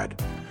 Poor Dad.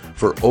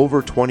 For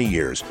over 20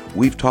 years,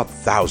 we've taught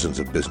thousands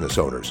of business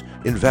owners,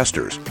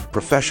 investors,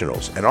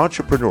 professionals, and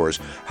entrepreneurs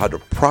how to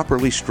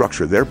properly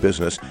structure their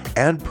business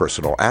and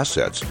personal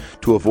assets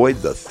to avoid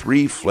the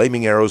 3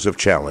 flaming arrows of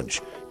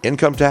challenge: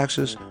 income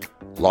taxes,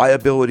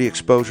 liability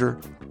exposure,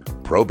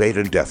 probate,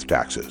 and death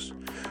taxes.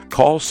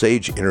 Call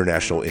Sage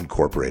International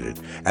Incorporated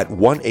at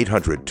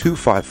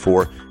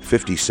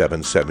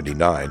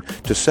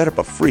 1-800-254-5779 to set up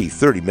a free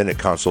 30-minute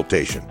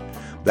consultation.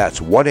 That's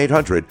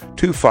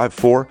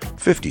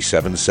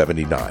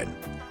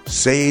 1-800-254-5779.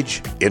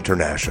 Sage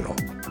International.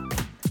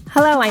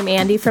 Hello, I'm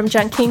Andy from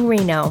Junk King,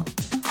 Reno.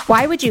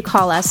 Why would you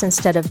call us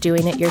instead of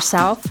doing it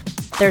yourself?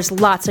 There's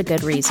lots of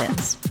good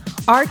reasons.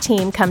 Our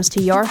team comes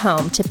to your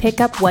home to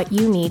pick up what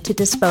you need to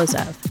dispose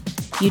of.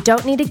 You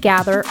don't need to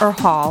gather or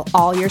haul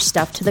all your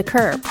stuff to the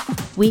curb.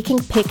 We can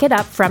pick it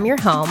up from your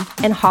home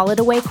and haul it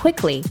away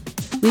quickly.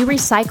 We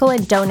recycle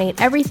and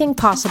donate everything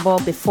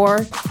possible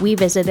before we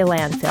visit a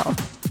landfill.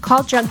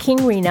 Call Junk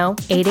King Reno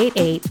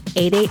 888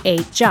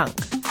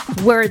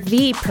 888-JUNK. We're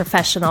the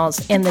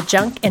professionals in the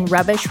junk and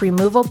rubbish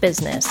removal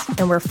business,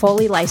 and we're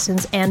fully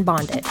licensed and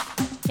bonded.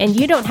 And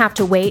you don't have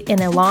to wait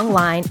in a long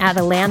line at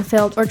a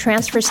landfill or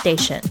transfer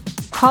station.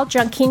 Call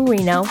Junk King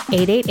Reno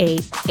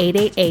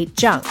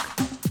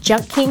 888-888-JUNK.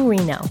 Junk King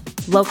Reno,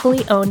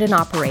 locally owned and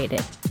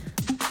operated.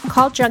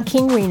 Call Junk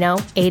King Reno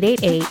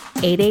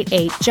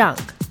 888-888-JUNK.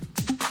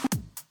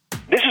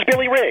 This is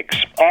Billy Riggs,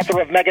 author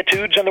of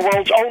Megatudes and the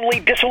world's only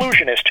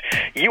disillusionist.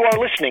 You are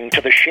listening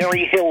to The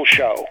Sherry Hill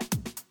Show.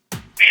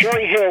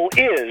 Sherry Hill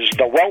is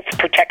the wealth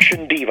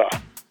protection diva.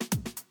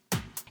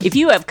 If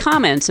you have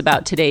comments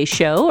about today's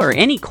show or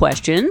any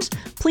questions,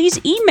 please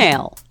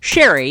email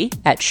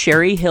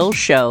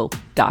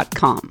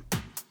sherry@sherryhillshow.com.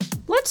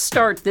 Let's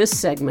start this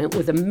segment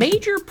with a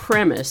major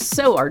premise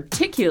so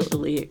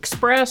articulately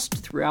expressed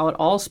throughout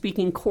all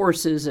speaking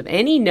courses of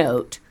any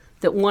note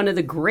that one of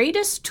the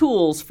greatest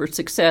tools for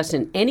success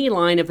in any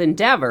line of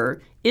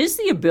endeavor is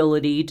the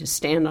ability to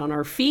stand on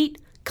our feet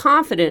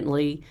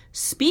confidently,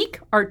 speak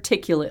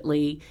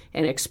articulately,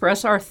 and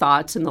express our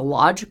thoughts in the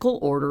logical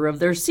order of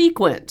their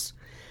sequence.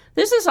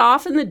 This is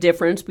often the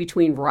difference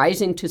between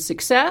rising to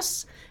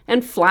success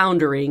and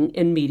floundering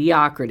in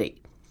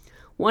mediocrity.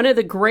 One of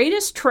the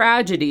greatest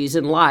tragedies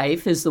in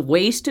life is the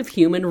waste of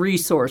human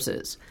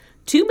resources.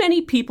 Too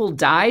many people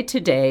die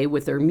today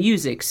with their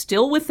music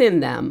still within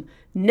them,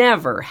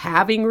 never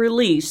having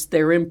released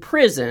their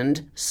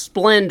imprisoned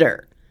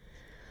splendor.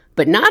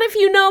 But not if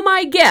you know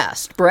my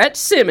guest, Brett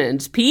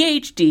Simmons,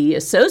 Ph.D.,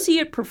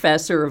 Associate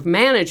Professor of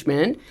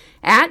Management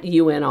at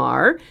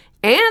UNR,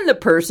 and the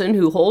person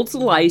who holds the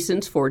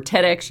license for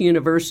TEDx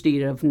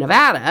University of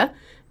Nevada,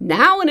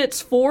 now in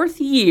its 4th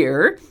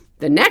year.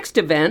 The next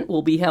event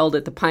will be held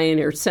at the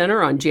Pioneer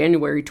Center on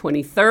January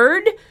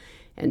 23rd,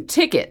 and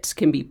tickets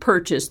can be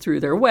purchased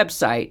through their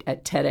website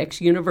at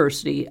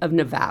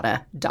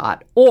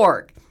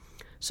TEDxUniversityofNevada.org.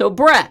 So,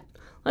 Brett,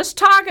 let's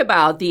talk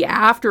about the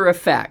after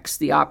effects,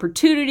 the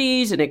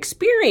opportunities and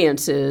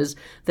experiences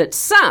that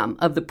some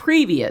of the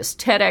previous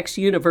TEDx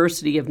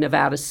University of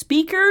Nevada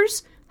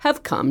speakers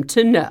have come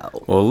to know.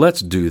 Well,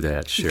 let's do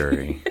that,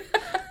 Sherry.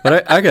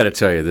 But I got to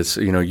tell you this,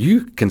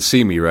 you can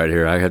see me right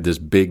here. I have this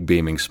big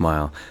beaming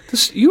smile.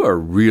 You are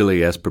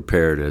really as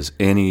prepared as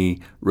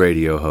any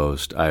radio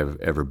host I've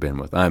ever been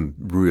with. I'm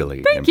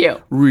really,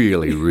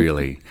 really,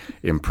 really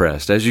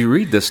impressed. As you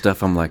read this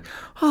stuff, I'm like,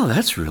 oh,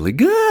 that's really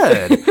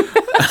good.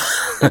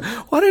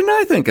 Why didn't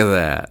I think of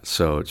that?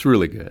 So it's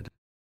really good.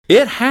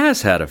 It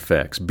has had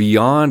effects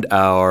beyond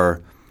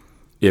our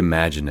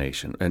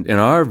imagination. And in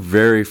our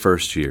very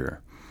first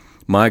year,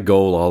 my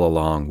goal all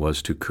along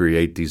was to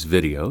create these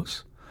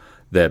videos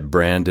that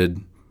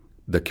branded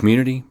the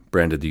community,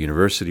 branded the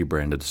university,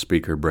 branded the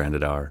speaker,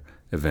 branded our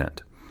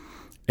event.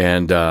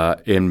 And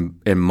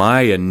in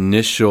my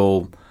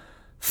initial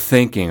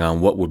thinking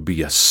on what would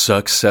be a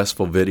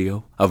successful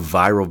video, a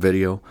viral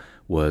video,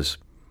 was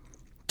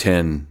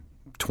 10,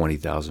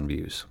 20,000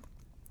 views.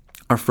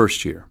 Our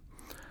first year,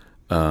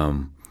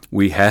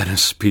 we had a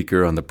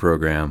speaker on the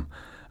program,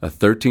 a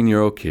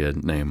 13-year-old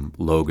kid named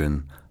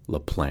Logan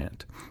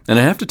LaPlante. And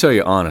I have to tell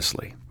you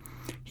honestly,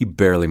 he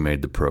barely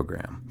made the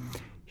program.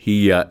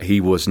 He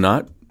was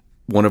not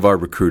one of our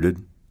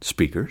recruited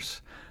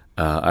speakers.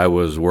 I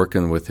was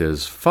working with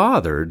his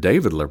father,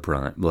 David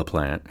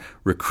LaPlante,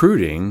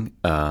 recruiting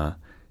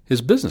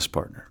his business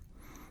partner.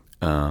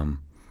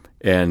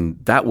 And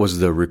that was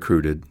the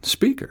recruited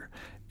speaker.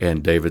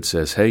 And David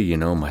says, hey,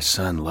 my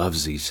son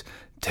loves these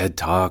TED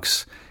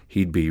Talks.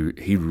 He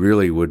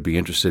really would be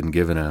interested in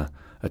giving a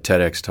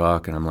TEDx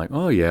talk. And I'm like,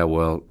 oh, yeah,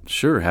 well,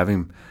 sure, have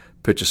him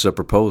pitch us a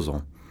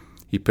proposal.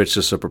 He pitched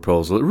us a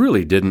proposal. It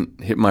really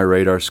didn't hit my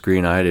radar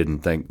screen. I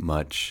didn't think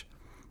much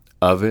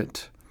of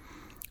it.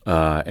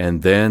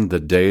 And then the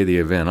day of the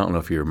event, I don't know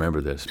if you remember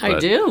this. But I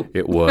do.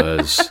 It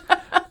was,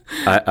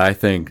 I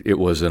think it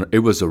was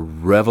a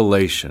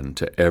revelation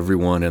to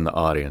everyone in the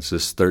audience.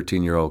 This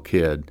 13-year-old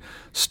kid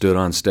stood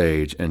on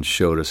stage and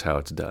showed us how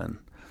it's done.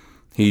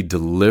 He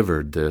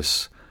delivered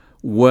this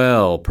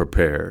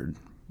well-prepared,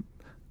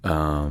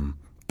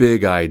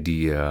 big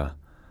idea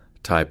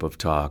type of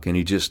talk, and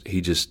he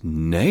just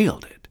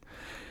nailed it.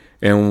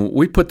 And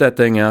we put that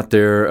thing out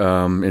there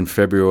in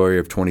February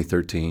of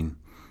 2013,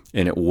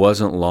 and it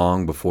wasn't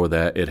long before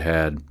that it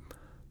had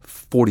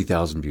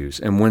 40,000 views.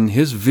 And when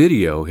his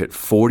video hit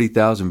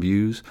 40,000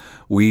 views,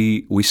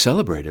 we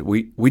celebrated.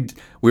 We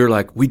were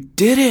like, we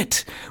did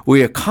it.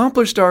 We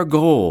accomplished our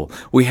goal.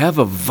 We have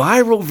a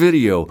viral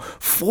video,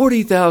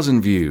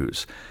 40,000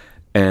 views.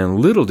 And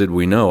little did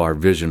we know our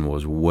vision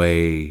was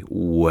way,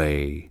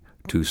 way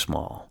too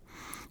small.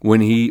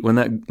 When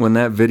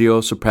that video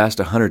surpassed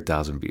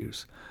 100,000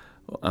 views,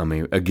 I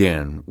mean,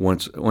 again,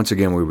 once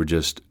again, we were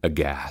just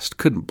aghast,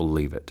 couldn't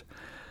believe it.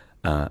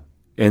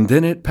 And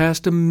then it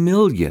passed 1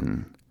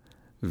 million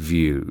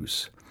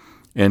views.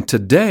 And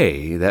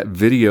today, that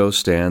video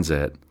stands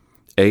at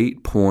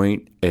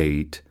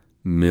 8.8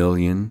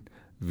 million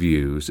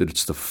views.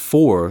 It's the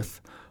 4th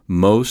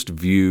most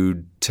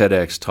viewed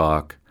TEDx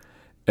talk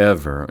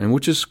ever, and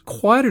which is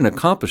quite an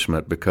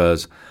accomplishment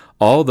because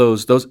all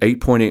those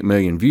 8.8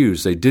 million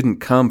views, they didn't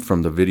come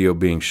from the video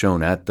being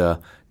shown at the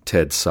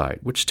TED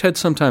site, which TED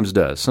sometimes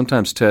does.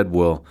 Sometimes TED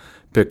will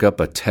pick up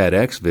a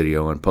TEDx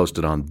video and post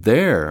it on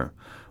their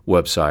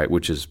website,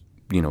 which is,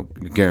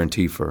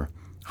 guarantee for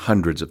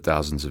hundreds of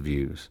thousands of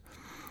views.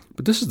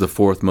 But this is the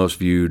fourth most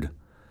viewed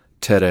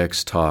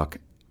TEDx talk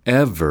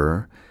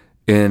ever,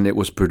 and it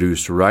was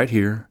produced right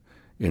here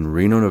in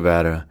Reno,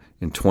 Nevada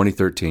in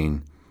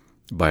 2013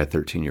 by a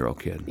 13-year-old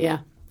kid. Yeah,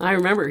 I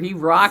remember he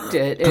rocked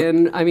it,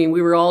 and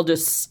we were all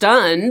just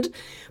stunned.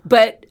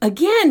 But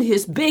again,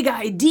 his big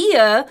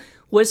idea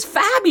was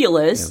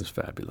fabulous. It was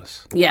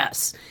fabulous.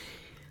 Yes.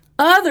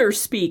 Other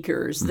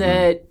speakers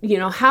that,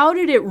 how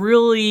did it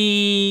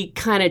really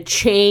kind of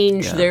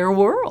change their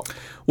world?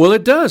 Well,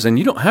 it does, and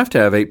you don't have to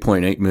have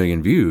 8.8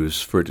 million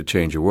views for it to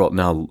change your world.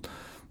 Now,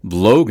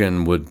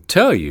 Logan would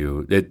tell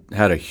you it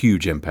had a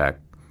huge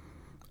impact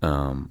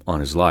on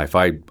his life.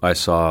 I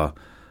saw,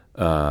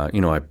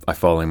 I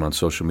follow him on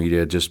social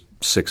media. Just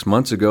 6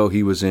 months ago,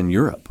 he was in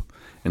Europe,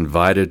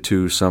 invited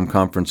to some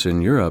conference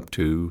in Europe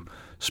to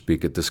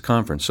speak at this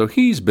conference. So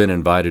he's been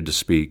invited to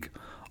speak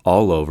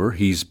all over.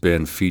 He's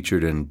been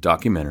featured in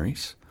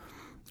documentaries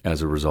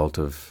as a result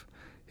of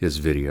his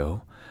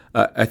video.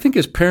 I think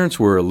his parents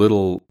were a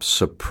little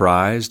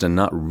surprised and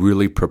not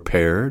really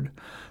prepared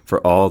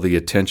for all the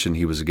attention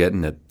he was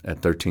getting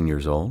at 13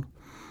 years old.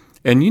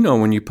 And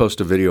when you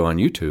post a video on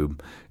YouTube,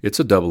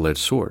 it's a double-edged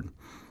sword.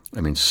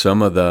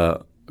 Some of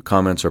the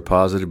comments are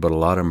positive, but a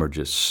lot of them are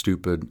just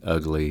stupid,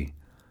 ugly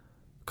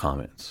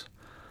comments.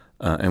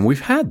 And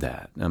we've had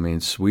that.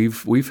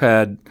 We've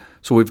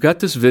got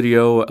this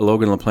video,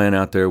 Logan LaPlante,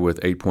 out there with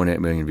 8.8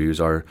 million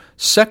views. Our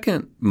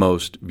second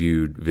most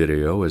viewed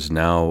video is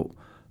now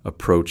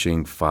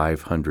approaching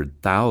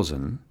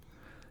 500,000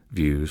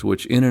 views,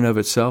 which in and of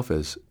itself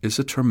is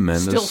a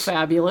tremendous, still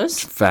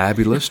fabulous,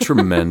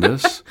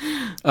 tremendous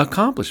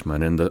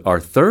accomplishment. And our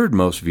third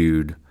most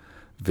viewed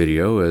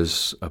video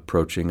is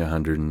approaching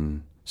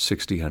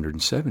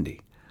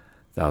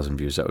 170,000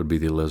 views. That would be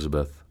the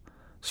Elizabeth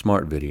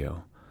Smart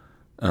video.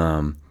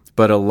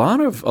 But a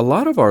lot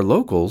of our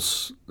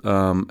locals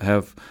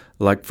have,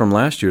 like from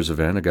last year's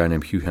event, a guy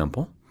named Hugh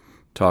Hempel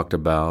talked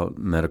about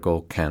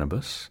medical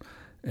cannabis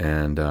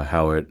and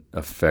how it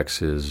affects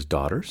his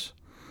daughters.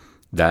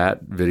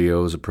 That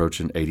video is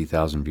approaching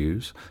 80,000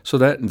 views. So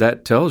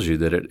that tells you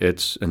that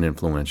it's an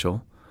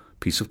influential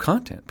piece of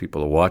content.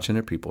 People are watching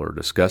it. People are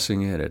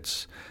discussing it.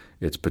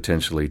 It's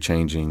potentially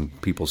changing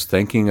people's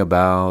thinking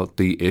about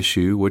the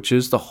issue, which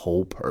is the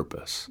whole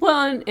purpose.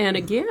 Well, and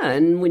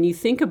again, when you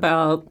think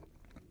about,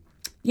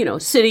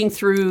 sitting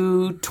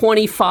through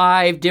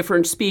 25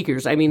 different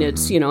speakers,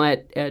 it's,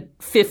 at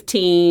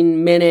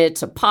 15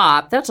 minutes a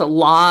pop, that's a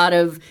lot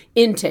of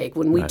intake.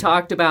 When we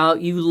talked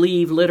about you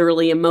leave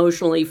literally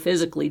emotionally,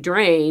 physically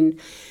drained.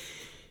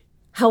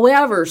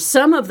 However,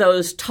 some of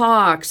those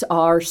talks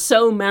are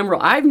so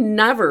memorable. I've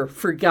never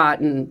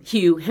forgotten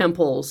Hugh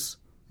Hempel's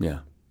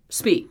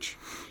speech.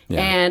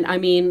 Yeah. And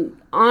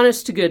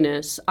honest to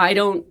goodness, I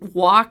don't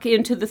walk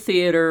into the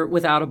theater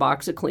without a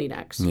box of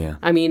Kleenex. Yeah.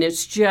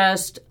 It's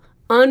just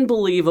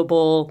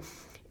unbelievable.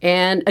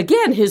 And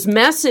again, his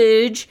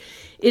message,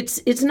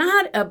 it's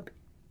not some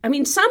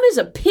is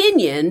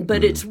opinion,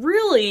 but it's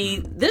really,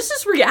 this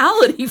is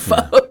reality,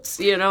 folks,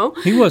 He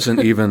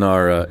wasn't even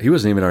our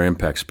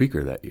impact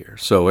speaker that year.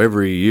 So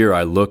every year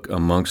I look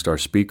amongst our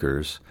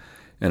speakers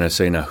and I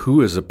say, now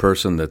who is the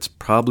person that's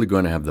probably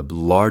going to have the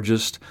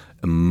largest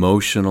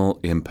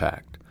emotional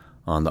impact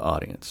on the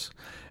audience?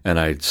 And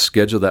I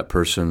schedule that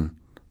person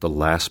the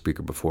last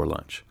speaker before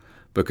lunch.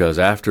 Because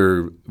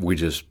after we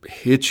just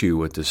hit you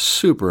with this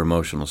super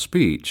emotional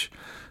speech,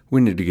 we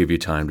need to give you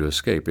time to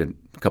escape. And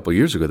a couple of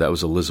years ago, that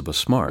was Elizabeth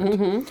Smart,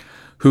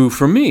 who,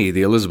 for me,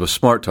 the Elizabeth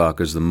Smart talk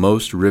is the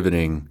most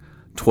riveting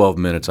 12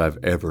 minutes I've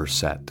ever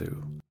sat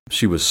through.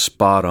 She was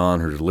spot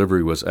on. Her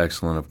delivery was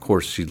excellent. Of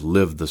course, she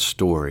lived the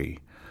story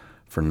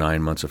for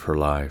 9 months of her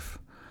life.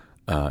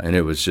 And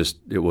it was,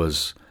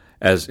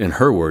 as in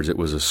her words, it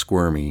was a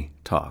squirmy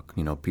talk.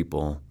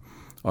 People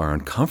are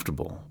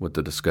uncomfortable with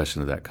the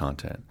discussion of that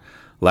content.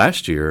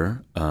 Last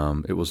year,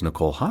 it was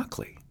Nicole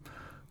Hockley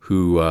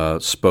who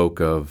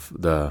spoke of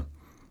the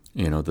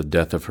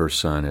death of her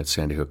son at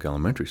Sandy Hook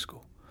Elementary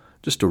School.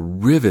 Just a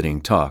riveting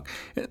talk.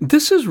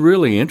 This is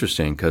really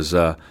interesting because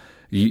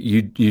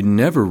you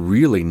never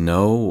really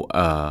know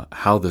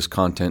how this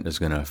content is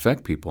going to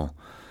affect people.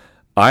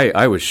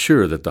 I was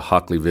sure that the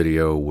Hockley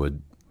video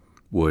would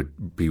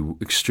be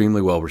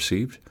extremely well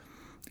received,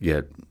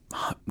 get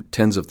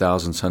tens of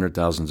thousands,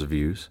 100,000s of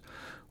views.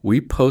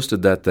 We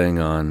posted that thing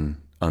on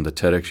the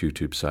TEDx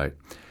YouTube site,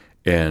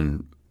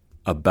 and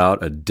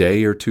about a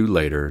day or two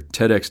later,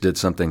 TEDx did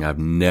something I've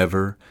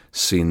never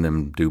seen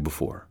them do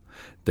before.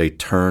 They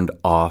turned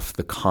off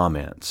the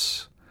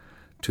comments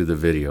to the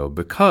video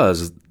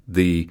because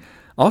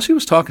all she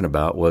was talking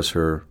about was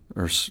her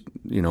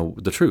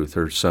the truth.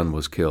 Her son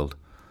was killed.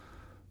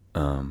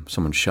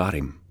 Someone shot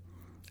him.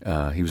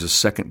 He was a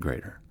second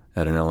grader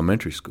at an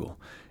elementary school.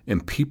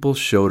 And people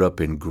showed up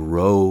in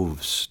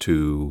groves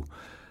to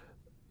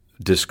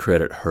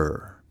discredit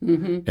her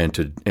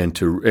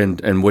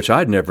and which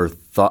I'd never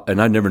thought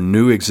and I never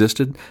knew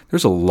existed.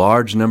 There's a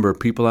large number of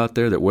people out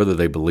there that, whether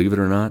they believe it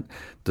or not,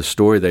 the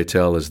story they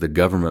tell is the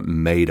government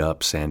made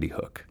up Sandy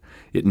Hook.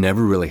 It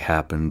never really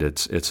happened.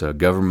 It's a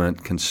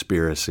government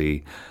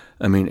conspiracy.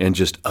 I mean, and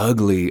just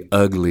ugly,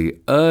 ugly,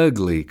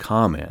 ugly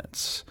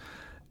comments.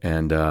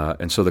 And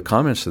so the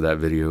comments to that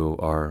video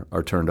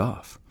are turned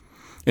off.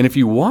 And if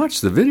you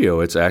watch the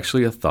video, it's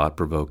actually a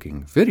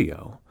thought-provoking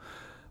video.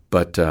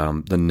 But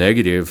the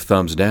negative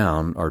thumbs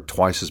down are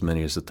twice as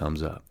many as the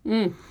thumbs up.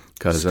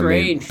 Because, I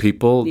mean,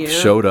 people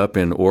showed up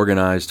in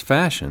organized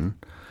fashion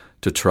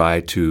to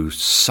try to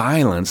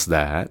silence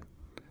that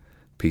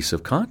piece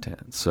of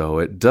content. So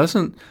it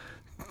doesn't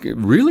 –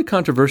 really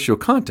controversial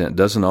content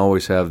doesn't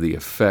always have the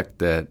effect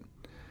that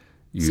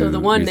so the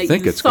one that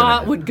you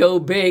thought would go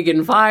big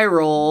and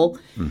viral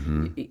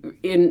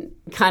in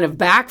kind of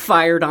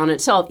backfired on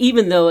itself,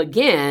 even though,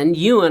 again,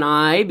 you and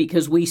I,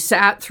 because we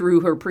sat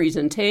through her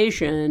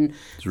presentation,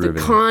 the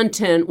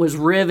content was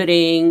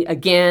riveting.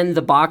 Again,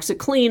 the box of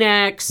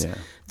Kleenex,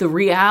 the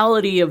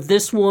reality of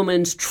this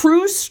woman's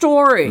true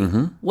story,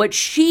 what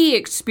she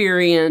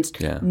experienced,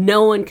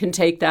 no one can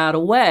take that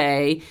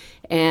away,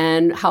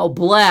 and how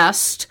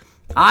blessed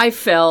I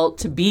felt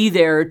to be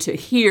there to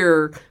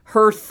hear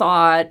her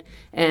thought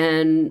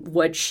and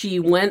what she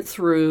went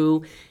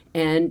through.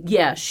 And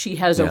yes, she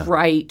has a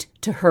right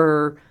to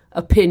her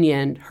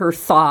opinion, her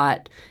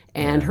thought,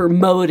 and her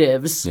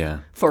motives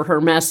for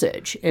her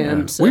message.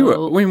 And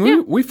so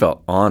we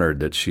felt honored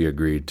that she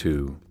agreed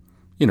to,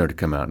 to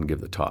come out and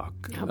give the talk.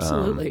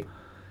 Absolutely.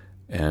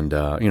 And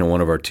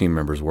one of our team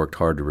members worked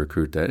hard to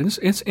recruit that. And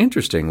it's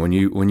interesting when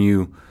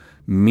you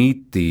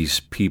meet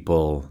these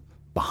people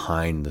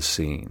behind the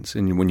scenes,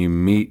 and when you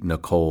meet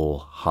Nicole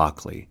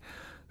Hockley,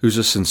 who's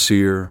a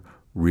sincere,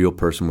 real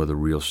person with a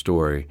real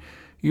story,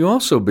 you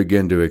also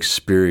begin to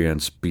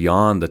experience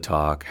beyond the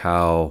talk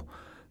how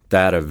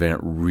that event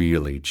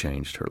really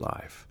changed her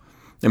life.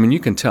 I mean, you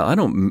can tell. I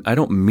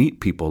don't meet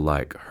people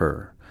like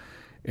her,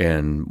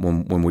 and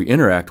when we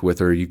interact with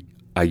her,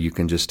 you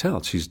can just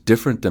tell she's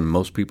different than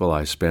most people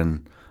I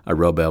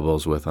rub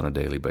elbows with on a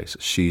daily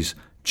basis. She's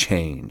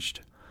changed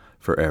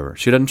forever.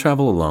 She doesn't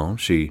travel alone.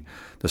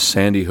 The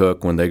Sandy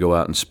Hook, when they go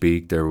out and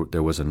speak,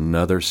 there was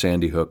another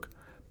Sandy Hook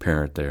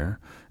parent there,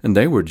 and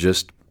they were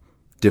just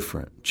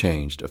different,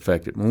 changed,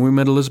 affected. When we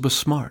met Elizabeth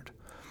Smart,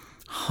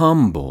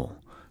 humble,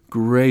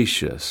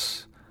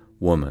 gracious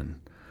woman,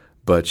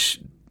 but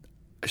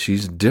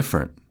she's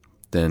different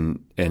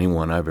than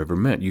anyone I've ever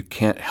met. You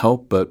can't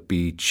help but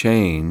be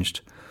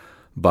changed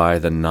by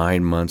the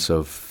 9 months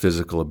of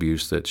physical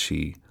abuse that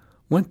she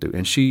went through,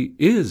 and she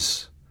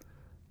is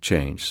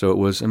changed. So it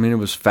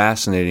was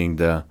fascinating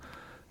to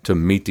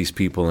meet these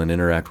people and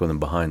interact with them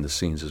behind the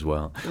scenes as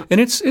well.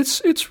 And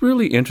it's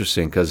really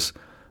interesting because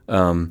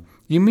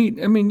you meet,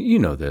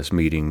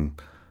 meeting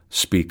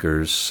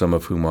speakers, some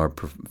of whom are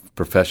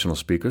professional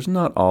speakers.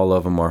 Not all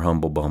of them are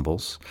humble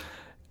bumbles.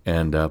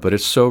 And but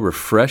it's so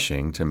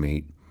refreshing to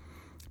meet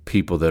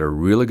people that are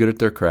really good at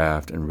their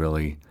craft and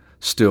really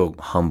still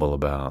humble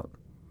about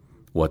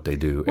what they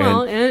do.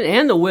 Well,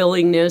 and the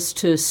willingness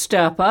to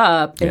step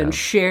up and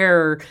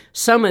share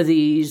some of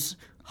these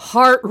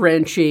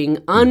heart-wrenching,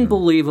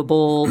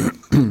 unbelievable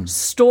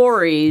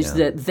stories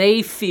that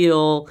they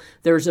feel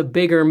there's a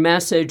bigger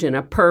message and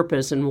a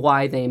purpose and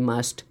why they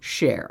must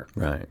share.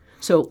 Right.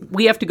 So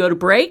we have to go to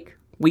break.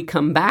 We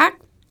come back,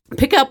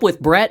 pick up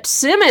with Brett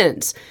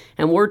Simmons,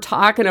 and we're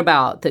talking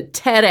about the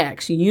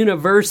TEDx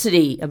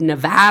University of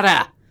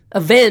Nevada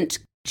event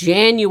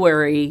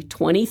January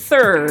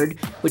 23rd,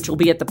 which will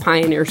be at the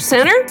Pioneer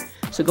Center.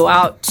 So go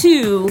out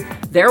to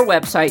their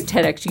website,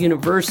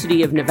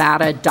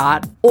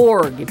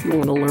 TEDxUniversityofNevada.org, if you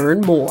want to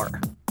learn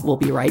more. We'll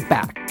be right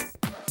back.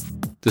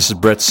 This is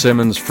Brett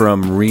Simmons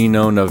from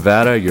Reno,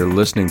 Nevada. You're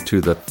listening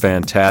to the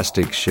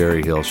fantastic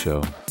Sherry Hill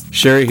Show.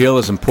 Sherry Hill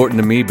is important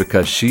to me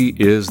because she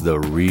is the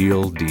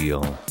real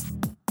deal.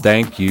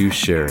 Thank you,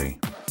 Sherry.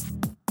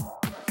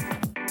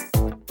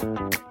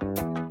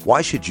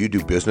 Why should you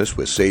do business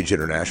with Sage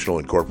International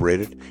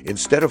Incorporated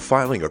instead of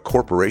filing a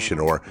corporation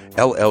or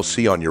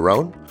LLC on your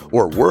own?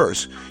 Or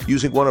worse,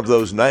 using one of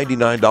those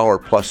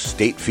 $99 plus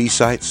state fee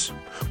sites?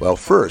 Well,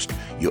 first,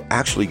 you'll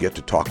actually get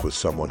to talk with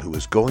someone who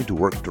is going to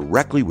work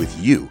directly with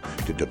you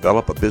to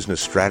develop a business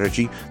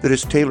strategy that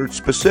is tailored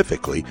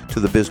specifically to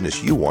the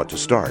business you want to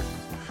start.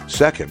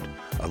 Second,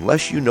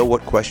 unless you know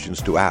what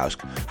questions to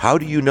ask, how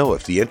do you know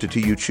if the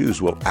entity you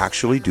choose will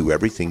actually do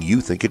everything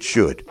you think it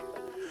should?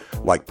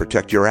 Like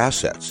protect your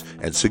assets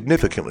and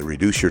significantly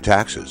reduce your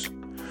taxes.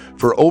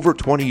 For over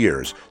 20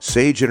 years,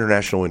 Sage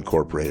International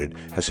Incorporated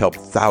has helped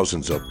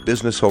thousands of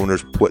business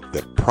owners put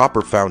the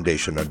proper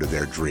foundation under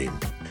their dream.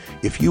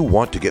 If you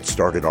want to get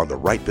started on the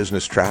right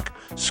business track,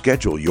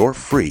 schedule your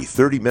free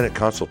 30-minute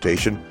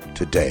consultation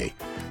today.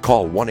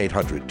 Call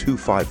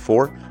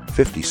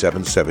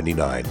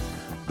 1-800-254-5779.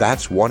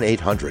 That's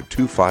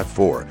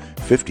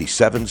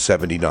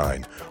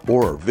 1-800-254-5779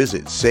 or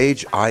visit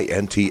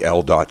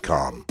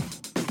sageintl.com.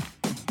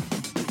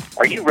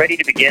 Are you ready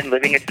to begin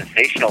living a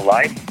sensational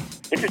life?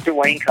 This is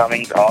Dwayne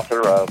Cummings,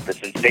 author of The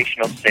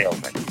Sensational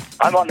Salesman.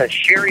 I'm on the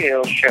Sherry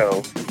Hill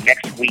Show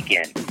next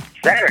weekend,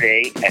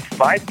 Saturday at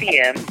 5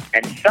 p.m.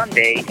 and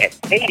Sunday at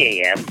 8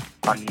 a.m.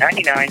 on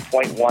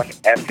 99.1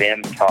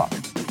 FM Talk.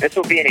 This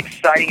will be an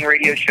exciting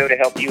radio show to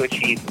help you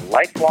achieve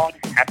lifelong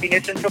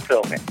happiness and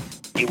fulfillment.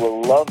 You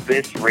will love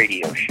this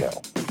radio show.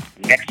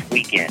 Next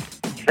weekend,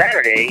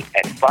 Saturday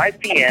at 5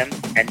 p.m.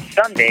 and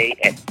Sunday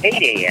at 8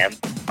 a.m.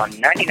 on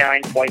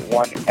 99.1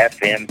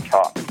 FM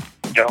Talk.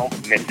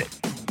 Don't miss it.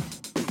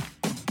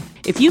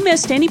 If you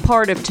missed any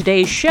part of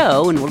today's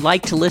show and would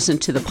like to listen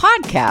to the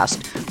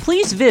podcast,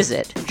 please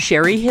visit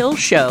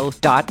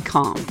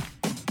sherryhillshow.com.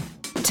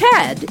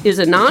 TED is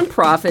a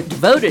nonprofit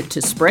devoted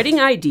to spreading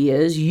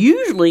ideas,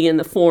 usually in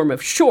the form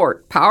of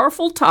short,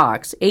 powerful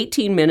talks,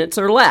 18 minutes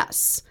or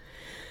less.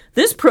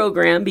 This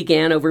program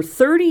began over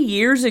 30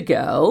 years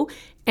ago,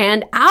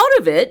 and out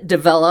of it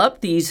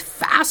developed these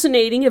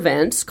fascinating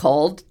events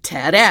called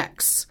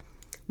TEDx.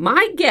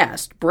 My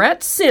guest,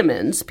 Brett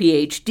Simmons,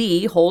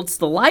 Ph.D., holds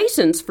the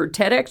license for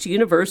TEDx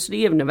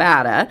University of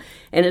Nevada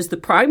and is the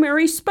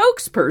primary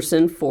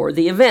spokesperson for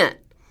the event.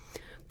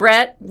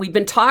 Brett, we've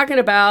been talking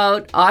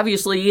about,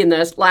 obviously, in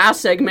this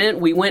last segment,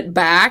 we went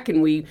back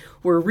and we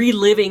were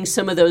reliving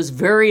some of those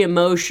very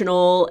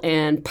emotional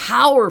and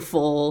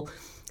powerful,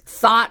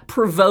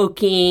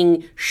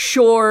 thought-provoking,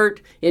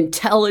 short,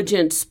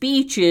 intelligent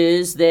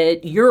speeches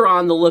that you're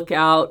on the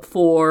lookout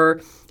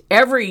for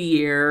every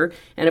year.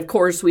 And of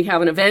course, we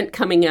have an event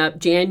coming up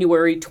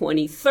January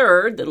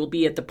 23rd that'll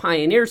be at the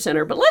Pioneer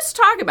Center. But let's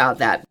talk about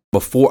that.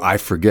 Before I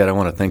forget, I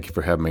want to thank you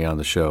for having me on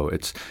the show.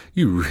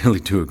 You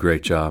really do a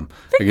great job.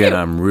 Thank you.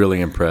 I'm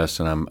really impressed,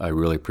 and I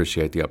really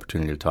appreciate the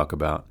opportunity to talk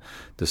about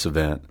this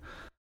event.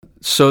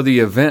 So the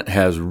event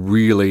has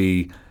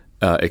really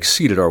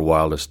exceeded our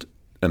wildest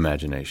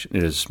imagination.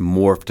 It has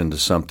morphed into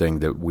something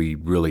that we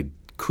really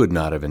could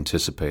not have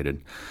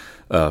anticipated.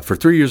 For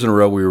 3 years in a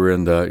row, we were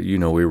in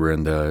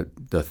the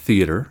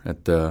theater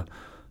at the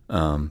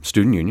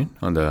Student Union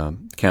on the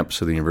campus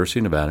of the University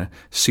of Nevada.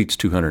 Seats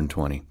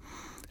 220,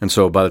 and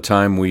so by the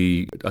time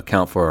we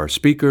account for our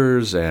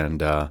speakers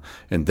and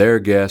their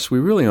guests, we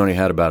really only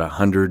had about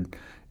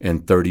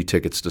 130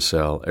 tickets to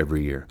sell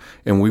every year,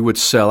 and we would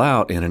sell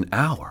out in an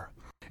hour.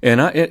 And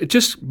it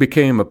just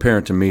became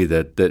apparent to me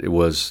that it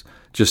was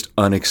just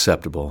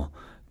unacceptable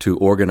to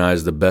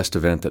organize the best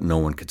event that no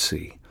one could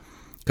see,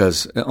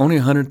 because only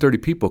 130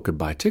 people could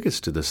buy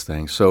tickets to this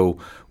thing. So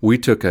we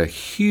took a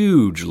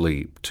huge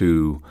leap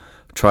to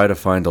try to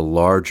find a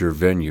larger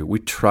venue. We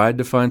tried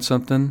to find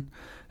something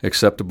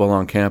acceptable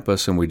on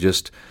campus, and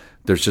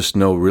there's just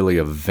no really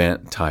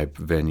event-type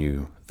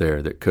venue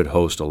there that could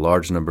host a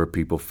large number of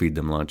people, feed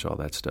them lunch, all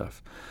that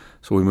stuff.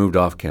 So we moved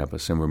off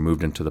campus, and we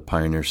moved into the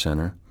Pioneer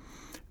Center.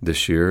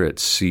 This year it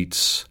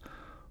seats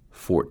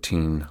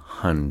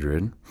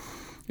 1,400.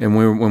 And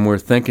when we're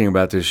thinking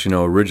about this,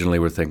 originally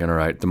we're thinking, all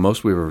right, the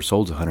most we've ever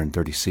sold is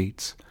 130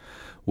 seats.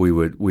 We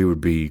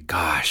would be,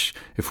 gosh,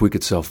 if we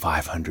could sell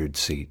 500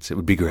 seats, it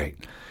would be great.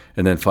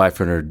 And then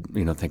 500,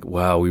 think,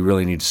 wow, we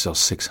really need to sell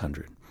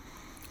 600.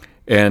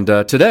 And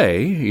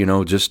today,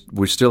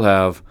 we still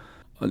have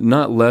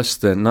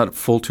not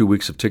full 2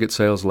 weeks of ticket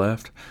sales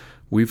left.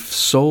 We've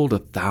sold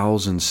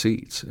 1,000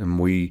 seats, and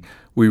we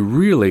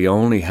really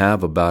only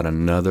have about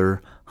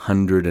another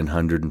 100 and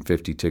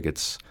 150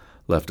 tickets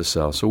left to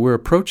sell. So we're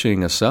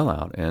approaching a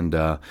sellout, and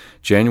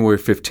January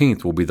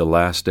 15th will be the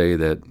last day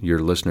that your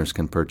listeners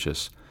can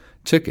purchase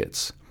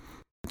tickets.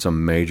 It's a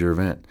major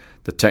event.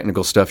 The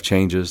technical stuff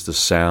changes, the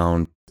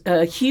sound.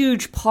 A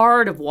huge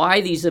part of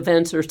why these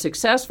events are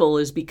successful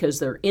is because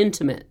they're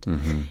intimate.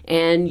 Mm-hmm.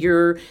 And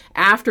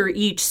after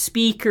each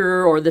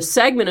speaker or the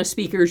segment of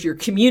speakers, you're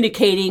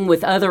communicating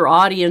with other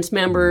audience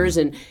members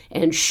and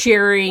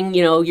sharing,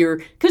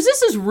 because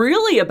this is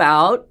really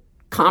about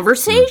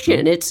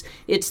conversation. Mm-hmm.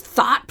 It's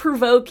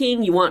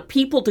thought-provoking. You want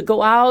people to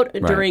go out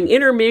during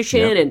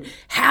intermission and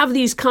have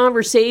these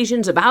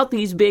conversations about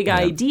these big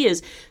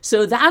ideas.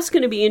 So that's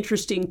going to be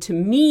interesting to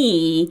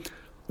me,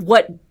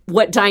 what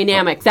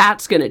dynamic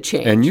that's going to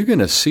change. And you're going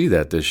to see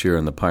that this year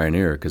in the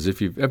Pioneer, because if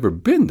you've ever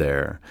been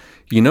there,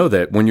 you know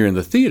that when you're in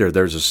the theater,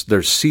 there's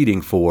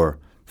seating for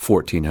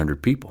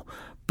 1,400 people.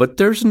 But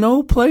there's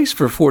no place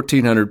for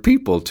 1,400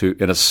 people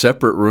in a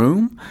separate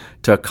room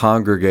to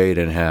congregate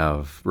and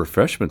have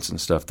refreshments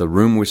and stuff. The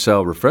room we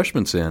sell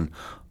refreshments in,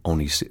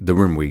 the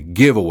room we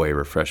give away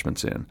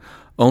refreshments in,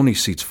 only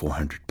seats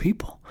 400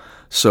 people.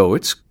 So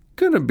it's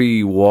going to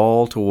be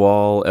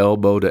wall-to-wall,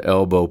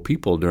 elbow-to-elbow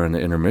people during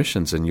the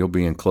intermissions, and you'll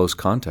be in close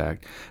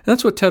contact. And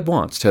that's what TED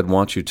wants. TED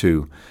wants you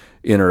to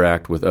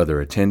interact with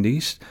other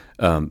attendees.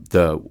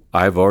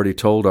 I've already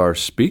told our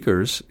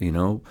speakers,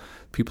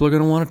 people are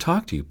going to want to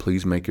talk to you.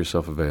 Please make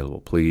yourself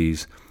available.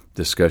 Please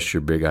discuss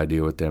your big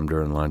idea with them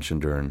during lunch and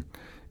during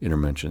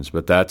interventions.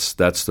 But that's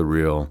the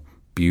real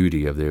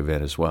beauty of the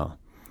event as well.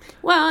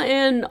 Well,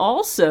 and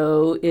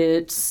also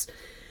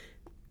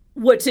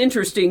what's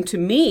interesting to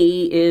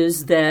me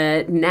is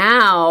that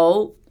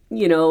now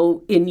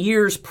in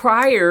years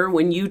prior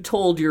when you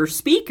told your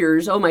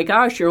speakers, oh my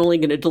gosh, you're only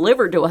going to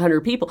deliver to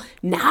 100 people.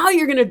 Now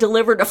you're going to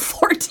deliver to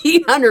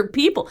 1,400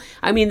 people.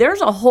 I mean,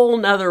 there's a whole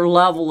nother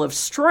level of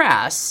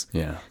stress.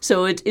 Yeah.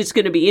 So it's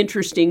going to be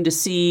interesting to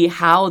see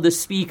how the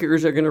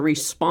speakers are going to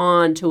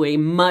respond to a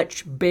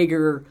much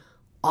bigger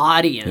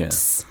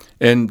audience.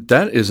 Yeah. And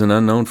that is an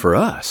unknown for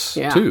us,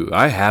 too.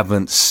 I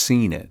haven't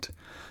seen it,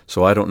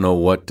 so I don't know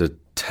what to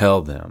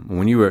tell them.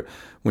 When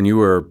you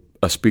were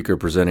a speaker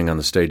presenting on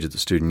the stage at the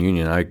Student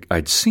Union,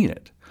 I'd seen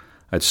it.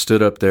 I'd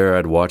stood up there,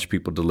 I'd watched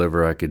people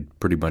deliver, I could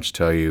pretty much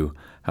tell you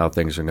how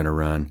things are going to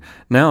run.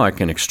 Now I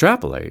can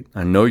extrapolate.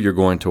 I know you're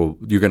going to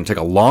take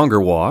a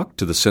longer walk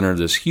to the center of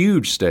this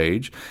huge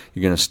stage.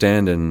 You're going to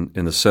stand in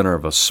the center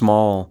of a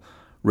small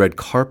red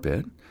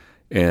carpet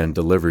and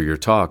deliver your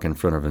talk in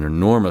front of an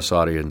enormous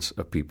audience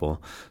of people,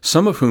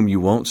 some of whom you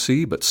won't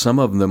see, but some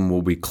of them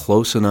will be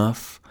close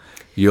enough.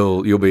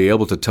 You'll be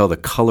able to tell the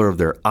color of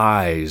their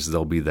eyes.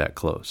 They'll be that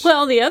close.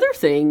 Well, the other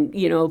thing,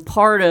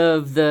 part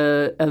of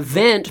the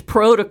event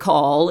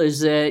protocol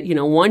is that,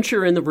 once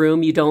you're in the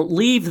room, you don't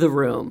leave the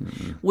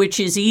room, which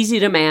is easy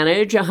to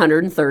manage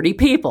 130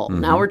 people.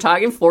 Now we're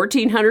talking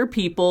 1,400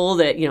 people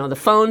that, the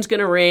phone's going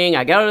to ring.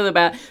 I go to the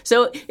bath.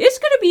 So it's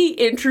going to be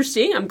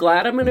interesting. I'm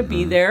glad I'm going to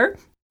be there.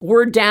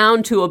 We're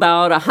down to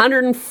about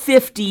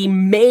 150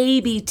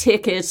 maybe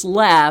tickets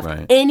left.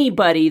 Right.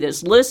 Anybody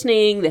that's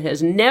listening that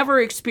has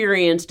never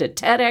experienced a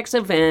TEDx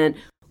event,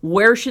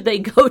 where should they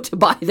go to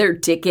buy their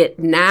ticket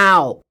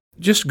now?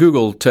 Just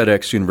Google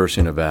TEDx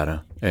University of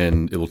Nevada,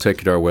 and it will take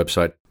you to our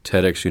website,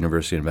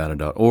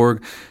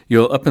 TEDxUniversityOfNevada.org.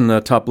 Up in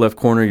the top left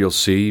corner, you'll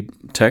see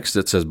text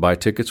that says buy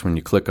tickets. When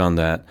you click on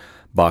that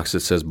box that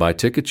says buy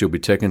tickets, you'll be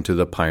taken to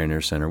the Pioneer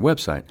Center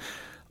website.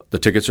 The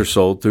tickets are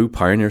sold through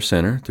Pioneer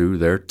Center, through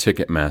their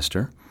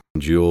Ticketmaster.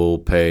 You'll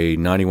pay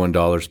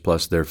 $91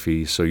 plus their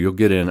fee, so you'll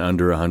get in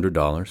under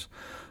 $100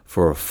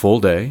 for a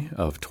full day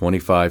of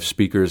 25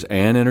 speakers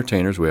and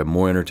entertainers. We have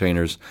more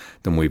entertainers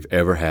than we've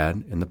ever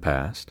had in the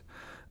past.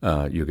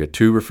 You'll get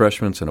 2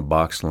 refreshments and a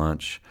boxed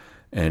lunch,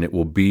 and it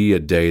will be a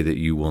day that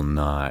you will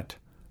not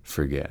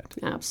forget.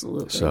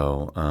 Absolutely.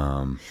 So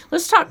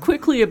let's talk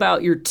quickly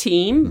about your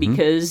team,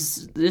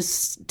 because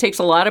this takes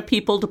a lot of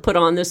people to put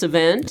on this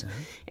event.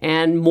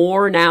 And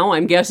more now,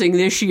 I'm guessing,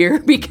 this year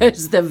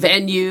because the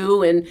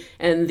venue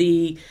and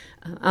the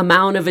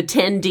amount of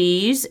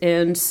attendees.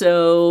 And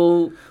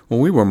so...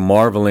 Well, we were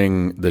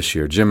marveling this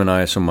year. Jim and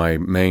I, so my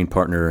main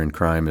partner in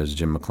crime is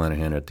Jim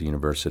McClanahan at the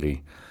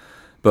university.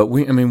 But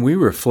we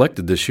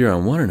reflected this year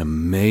on what an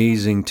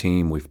amazing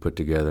team we've put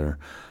together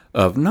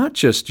of not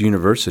just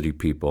university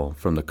people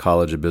from the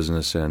College of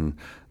Business and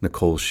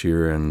Nicole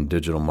Shear and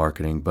digital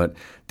marketing, but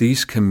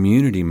these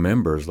community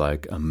members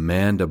like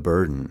Amanda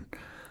Burden,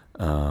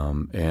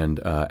 and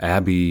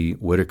Abby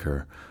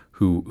Whitaker,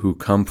 who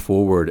come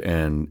forward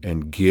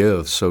and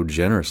give so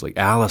generously.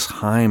 Alice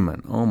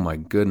Hyman, oh my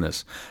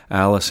goodness,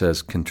 Alice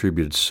has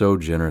contributed so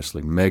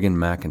generously. Megan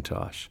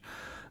McIntosh,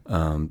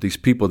 these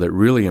people that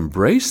really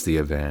embrace the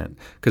event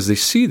because they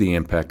see the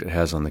impact it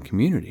has on the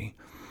community.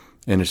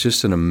 And it's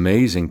just an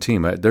amazing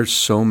team. There's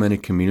so many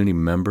community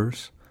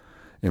members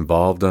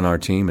involved on our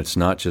team. It's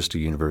not just a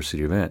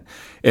university event.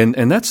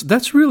 And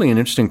that's really an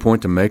interesting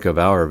point to make of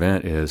our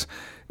event is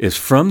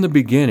from the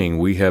beginning,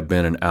 we have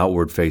been an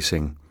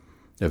outward-facing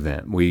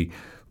event.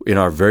 In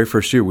our very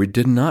first year, we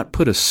did not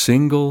put a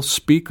single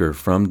speaker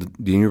from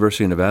the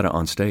University of Nevada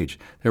on stage.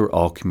 They were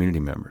all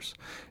community members.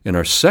 In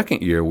our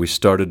second year, we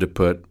started to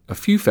put a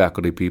few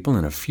faculty people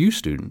and a few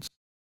students.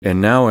 And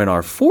now in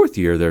our fourth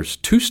year, there's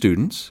 2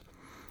 students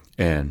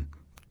and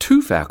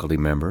 2 faculty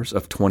members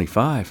of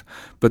 25,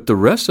 but the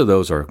rest of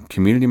those are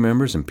community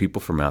members and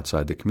people from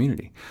outside the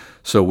community.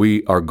 So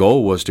our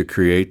goal was to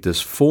create this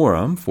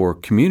forum for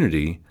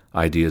community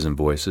ideas and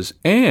voices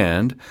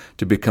and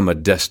to become a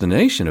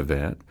destination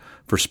event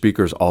for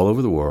speakers all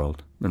over the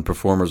world and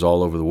performers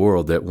all over the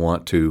world that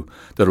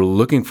are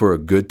looking for a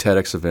good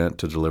TEDx event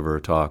to deliver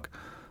a talk.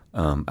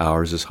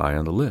 Ours is high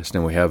on the list,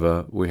 and we have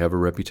a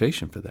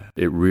reputation for that.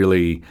 It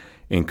really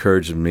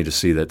encouraged me to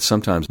see that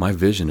sometimes my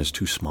vision is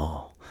too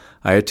small.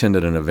 I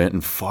attended an event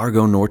in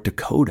Fargo, North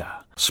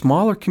Dakota,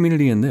 smaller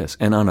community in this,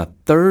 and on a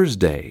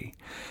Thursday,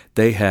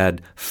 they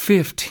had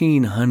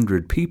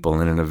 1,500 people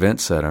in an event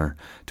center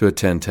to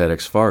attend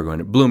TEDx Fargo,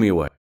 and it blew me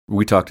away.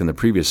 We talked in the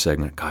previous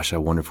segment, gosh, I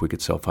wonder if we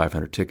could sell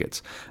 500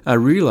 tickets. I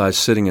realized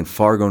sitting in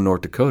Fargo,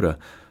 North Dakota,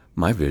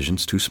 my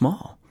vision's too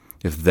small.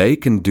 If they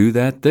can do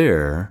that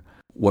there,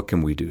 what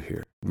can we do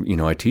here?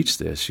 I teach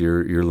this.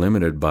 You're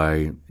limited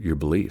by your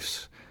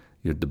beliefs.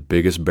 The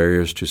biggest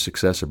barriers to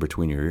success are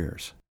between your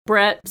ears.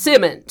 Brett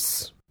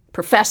Simmons,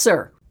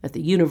 professor at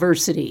the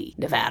University of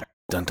Nevada.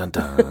 Dun, dun,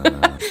 dun.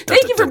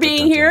 Thank you for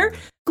being here.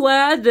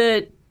 Glad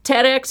that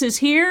TEDx is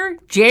here,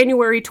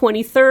 January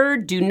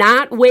 23rd. Do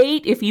not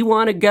wait if you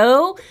want to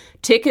go.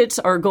 Tickets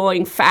are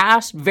going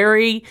fast,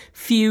 very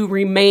few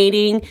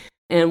remaining.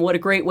 And what a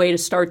great way to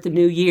start the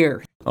new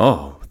year.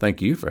 Oh, thank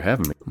you for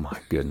having me. My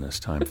goodness,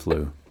 time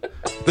flew.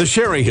 The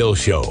Sherry Hill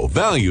Show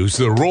values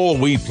the role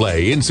we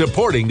play in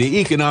supporting the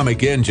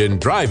economic engine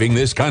driving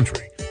this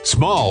country.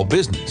 Small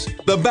business,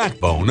 the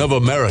backbone of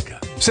America.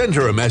 Send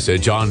her a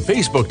message on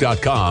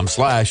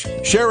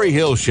Facebook.com/Sherry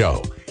Hill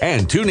Show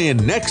and tune in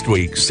next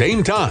week,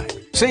 same time,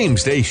 same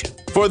station,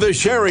 for The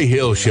Sherry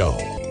Hill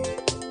Show.